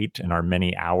 prevaricate in our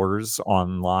many hours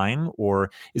online?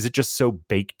 Or is it just so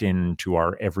baked into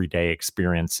our everyday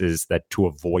experiences that to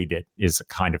avoid it is a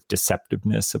kind of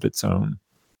deceptiveness of its own?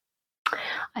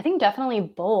 I think definitely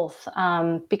both.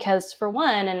 Because for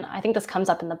one, and I think this comes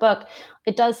up in the book,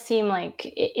 it does seem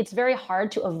like it's very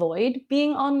hard to avoid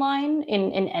being online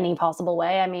in any possible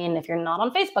way. I mean, if you're not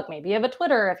on Facebook, maybe you have a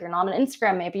Twitter. If you're not on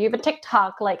Instagram, maybe you have a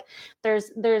TikTok. Like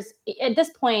there's at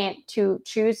this point to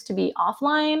choose to be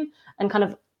offline and kind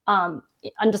of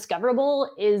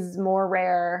undiscoverable is more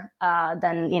rare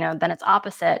than its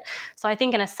opposite. So I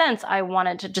think in a sense, I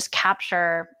wanted to just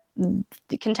capture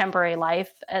the contemporary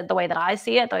life the way that I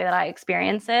see it, the way that I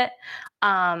experience it.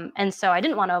 And so I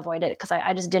didn't want to avoid it because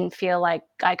I just didn't feel like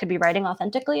I could be writing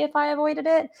authentically if I avoided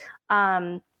it.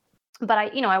 But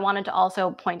I wanted to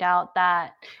also point out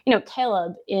that,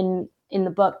 Caleb in the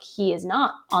book, he is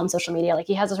not on social media. Like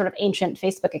he has a sort of ancient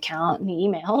Facebook account and he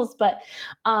emails, but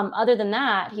other than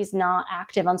that, he's not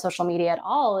active on social media at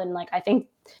all. And like, I think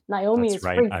Naomi is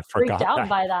freaked out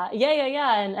by that.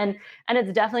 Yeah. And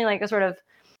it's definitely like a sort of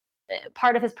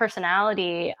part of his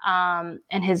personality, and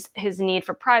his need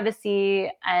for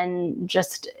privacy and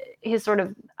just his sort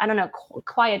of, I don't know,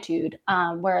 quietude.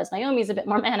 Whereas Naomi's a bit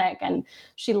more manic and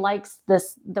she likes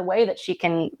the way that she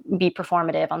can be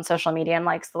performative on social media and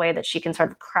likes the way that she can sort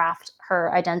of craft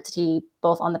her identity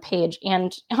both on the page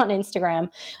and on Instagram.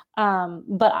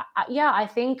 But I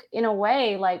think in a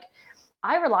way, like,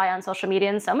 I rely on social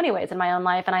media in so many ways in my own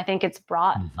life. And I think it's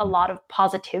brought a lot of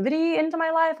positivity into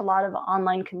my life, a lot of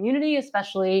online community,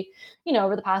 especially,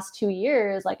 over the past 2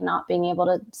 years, like not being able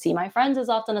to see my friends as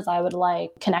often as I would like,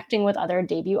 connecting with other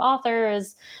debut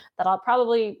authors that I'll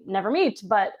probably never meet,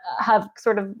 but have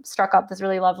sort of struck up this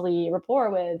really lovely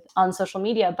rapport with on social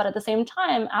media. But at the same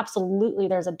time, absolutely,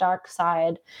 there's a dark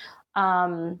side.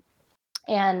 And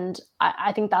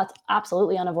I think that's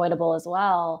absolutely unavoidable as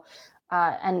well.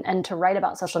 And to write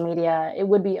about social media, it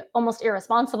would be almost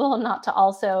irresponsible not to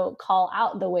also call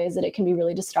out the ways that it can be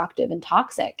really destructive and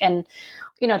toxic. And,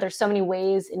 there's so many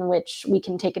ways in which we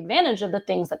can take advantage of the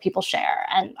things that people share.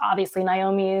 And obviously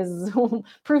Naomi is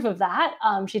proof of that.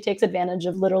 She takes advantage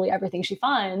of literally everything she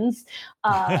finds.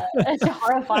 It's a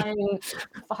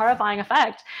horrifying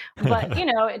effect. But,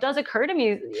 it does occur to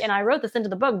me, and I wrote this into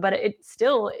the book, but it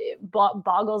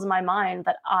boggles my mind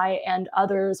that I and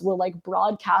others will like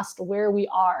broadcast where we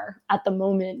are at the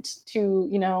moment to,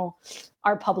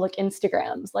 our public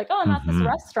Instagrams, like, oh, I'm at this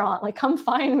restaurant, like, come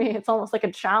find me. It's almost like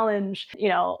a challenge.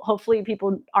 Hopefully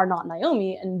people are not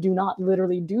Naomi and do not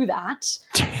literally do that.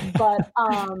 But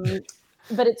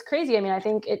it's crazy. I mean, I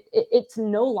think it's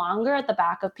no longer at the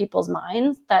back of people's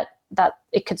minds that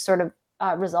it could sort of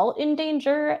result in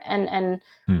danger and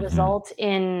result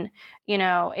in,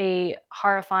 a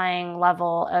horrifying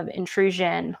level of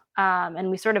intrusion. And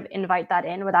we sort of invite that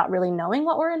in without really knowing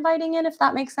what we're inviting in, if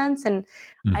that makes sense. And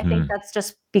I think that's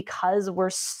just because we're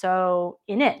so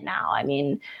in it now. I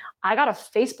mean, I got a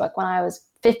Facebook when I was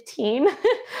 15,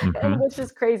 which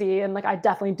is crazy. And like, I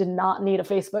definitely did not need a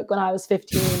Facebook when I was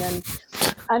 15. And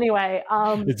anyway,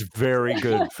 it's very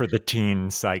good for the teen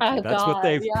psyche. That's what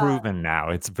they've proven now.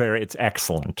 It's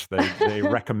excellent. They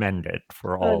recommend it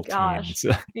for all teens.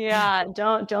 Yeah,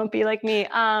 don't be like me.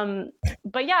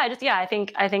 But yeah, I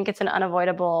think it's an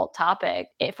unavoidable topic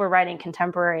if we're writing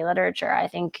contemporary literature. I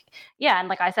think, and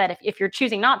like I said, if you're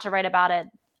choosing not to write about it,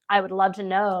 I would love to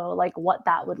know like what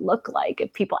that would look like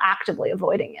if people actively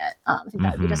avoiding it. I think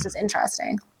that would be just as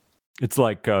interesting. It's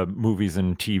like movies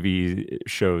and TV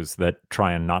shows that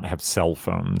try and not have cell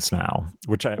phones now,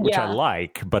 which I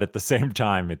like, but at the same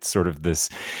time, it's sort of this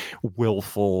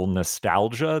willful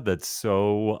nostalgia that's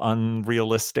so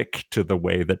unrealistic to the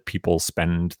way that people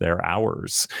spend their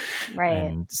hours. Right.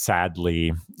 And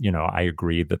sadly, I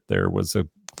agree that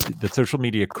that social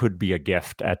media could be a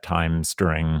gift at times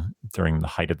during the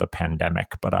height of the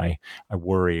pandemic, but I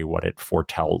worry what it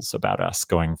foretells about us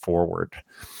going forward.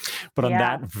 But on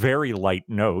that very light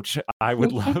note, I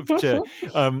would love to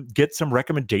get some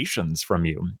recommendations from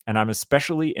you. And I'm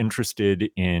especially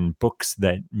interested in books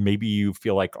that maybe you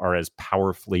feel like are as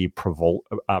powerfully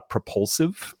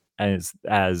propulsive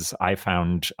as I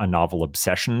found A Novel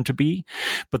Obsession to be,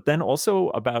 but then also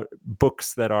about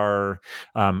books that are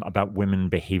about women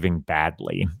behaving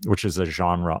badly, which is a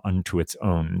genre unto its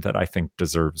own that I think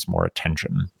deserves more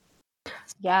attention.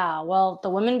 Yeah, well, the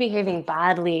women behaving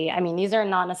badly, I mean, these are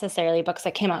not necessarily books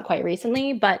that came out quite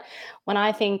recently, but when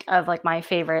I think of like my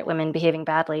favorite women behaving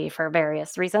badly for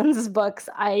various reasons books,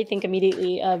 I think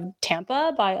immediately of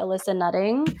Tampa by Alyssa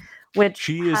Nutting. Which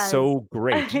she is so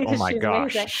great. Oh my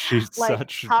gosh. Amazing. She's like,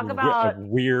 such a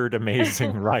weird,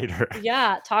 amazing writer.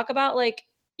 Yeah. Talk about like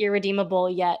irredeemable,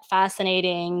 yet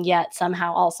fascinating, yet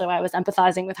somehow also I was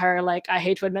empathizing with her. Like, I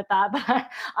hate to admit that, but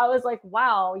I was like,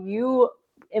 wow, you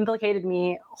implicated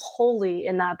me wholly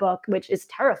in that book, which is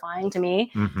terrifying to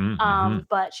me.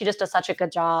 But she just does such a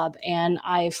good job, and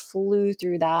I flew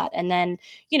through that. And then,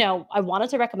 you know, I wanted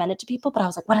to recommend it to people, but I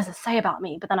was like, what does it say about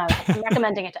me? But then I was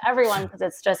recommending it to everyone because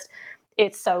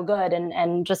it's so good.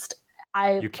 And just,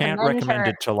 you can't recommend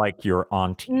it to like your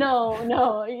auntie.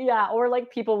 No, yeah, or like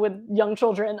people with young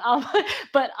children.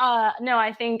 But no,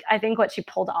 I think what she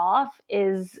pulled off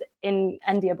is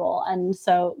enviable, and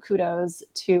so kudos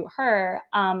to her.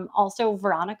 Also,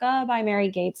 Veronica by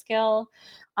Mary Gaitskill,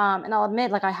 and I'll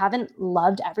admit, like, I haven't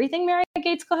loved everything Mary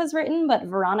Gaitskill has written, but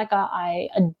Veronica I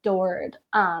adored,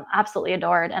 absolutely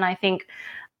adored, and I think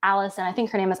Allison, I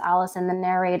think her name is Allison, the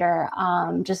narrator,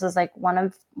 just is like one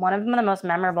of the most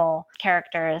memorable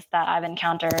characters that I've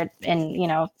encountered in, you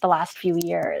know, the last few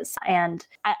years. And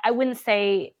I wouldn't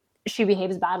say she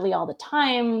behaves badly all the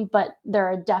time, but there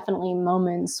are definitely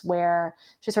moments where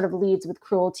she sort of leads with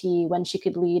cruelty when she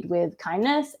could lead with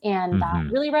kindness. And that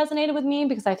really resonated with me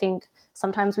because I think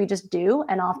sometimes we just do.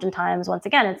 And oftentimes, once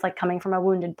again, it's like coming from a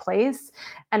wounded place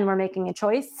and we're making a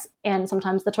choice. And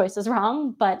sometimes the choice is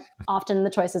wrong, but often the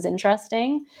choice is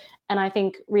interesting. And I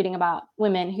think reading about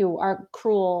women who are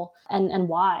cruel and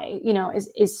why, you know,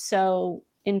 is so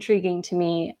intriguing to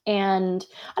me. And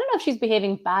I don't know if she's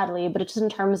behaving badly, but it's just in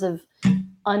terms of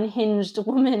unhinged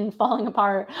woman falling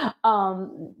apart.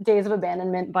 Days of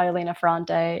Abandonment by Elena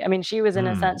Ferrante. I mean, she was in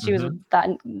a sense, she was that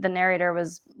the narrator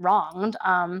was wronged,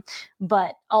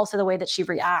 but also the way that she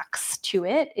reacts to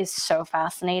it is so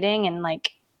fascinating, and like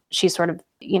she's sort of,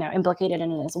 you know, implicated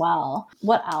in it as well.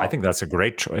 What else? I think that's a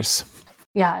great choice.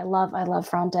 Yeah, I love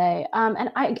Ferrante.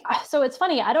 And so it's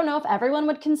funny, I don't know if everyone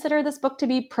would consider this book to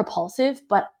be propulsive,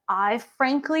 but I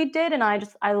frankly did. And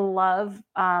I love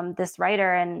this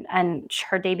writer, and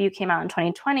her debut came out in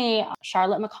 2020.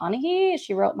 Charlotte McConaughey,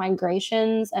 she wrote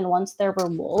Migrations and Once There Were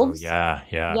Wolves. Oh,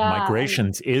 yeah.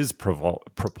 Migrations is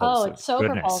propulsive. Oh, it's so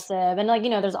propulsive. And like, you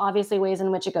know, there's obviously ways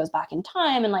in which it goes back in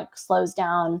time and like slows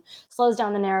down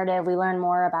the narrative. We learn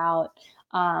more about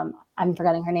I'm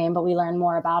forgetting her name, but we learn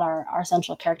more about our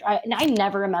central character. I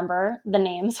never remember the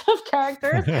names of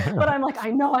characters, but I'm like,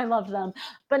 I know I loved them.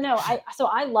 But no,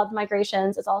 I loved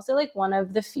Migrations. It's also like one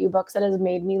of the few books that has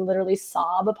made me literally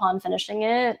sob upon finishing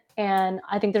it. And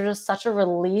I think there's just such a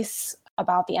release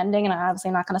about the ending, and I'm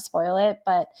obviously not going to spoil it,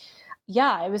 but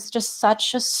yeah, it was just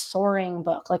such a soaring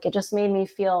book. Like it just made me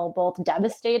feel both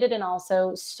devastated and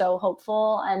also so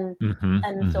hopeful and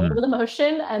filled with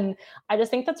emotion. And I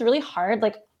just think that's really hard.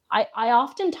 Like I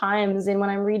oftentimes, and when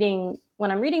I'm reading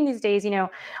these days, you know,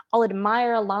 I'll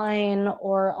admire a line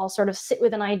or I'll sort of sit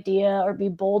with an idea or be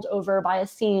bowled over by a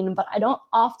scene, but I don't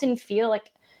often feel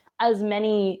like as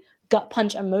many gut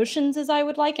punch emotions as I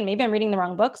would like. And maybe I'm reading the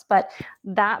wrong books, but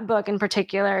that book in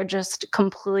particular just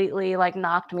completely like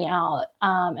knocked me out.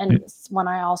 And it's one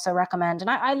I also recommend. And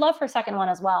I love her second one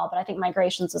as well, but I think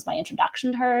Migrations was my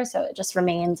introduction to her. So it just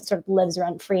remains, it sort of lives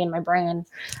rent free in my brain,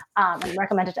 and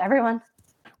recommend it to everyone.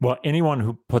 Well, anyone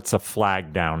who puts a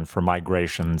flag down for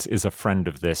Migrations is a friend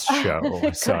of this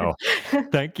show. So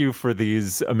thank you for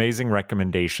these amazing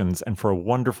recommendations and for a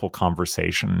wonderful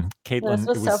conversation. Caitlin,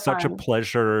 it was such a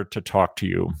pleasure to talk to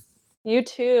you. You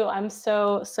too. I'm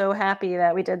so happy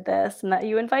that we did this and that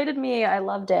you invited me. I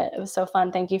loved it. It was so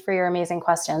fun. Thank you for your amazing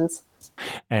questions.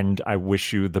 And I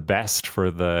wish you the best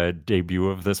for the debut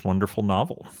of this wonderful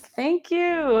novel. Thank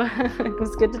you. It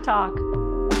was good to talk.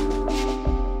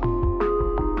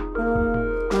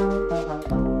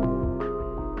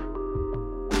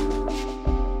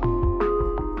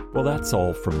 Well, that's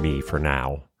all from me for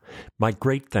now. My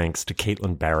great thanks to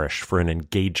Caitlin Barish for an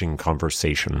engaging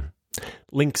conversation.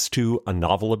 Links to A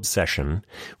Novel Obsession,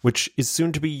 which is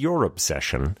soon to be your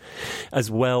obsession,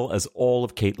 as well as all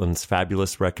of Caitlin's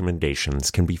fabulous recommendations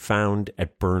can be found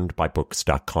at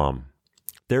burnedbybooks.com.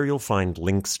 There you'll find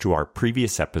links to our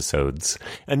previous episodes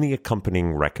and the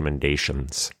accompanying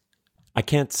recommendations. I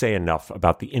can't say enough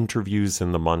about the interviews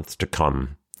in the months to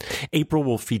come. April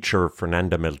will feature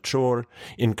Fernanda Melchor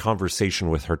in conversation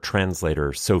with her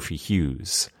translator, Sophie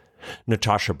Hughes.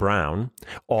 Natasha Brown,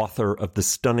 author of the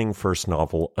stunning first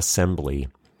novel, Assembly,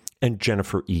 and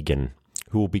Jennifer Egan,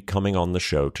 who will be coming on the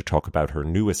show to talk about her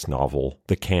newest novel,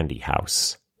 The Candy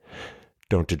House.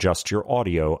 Don't adjust your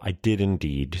audio, I did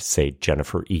indeed say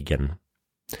Jennifer Egan.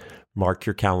 Mark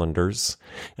your calendars,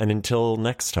 and until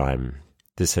next time,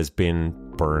 this has been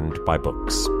Burned by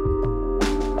Books.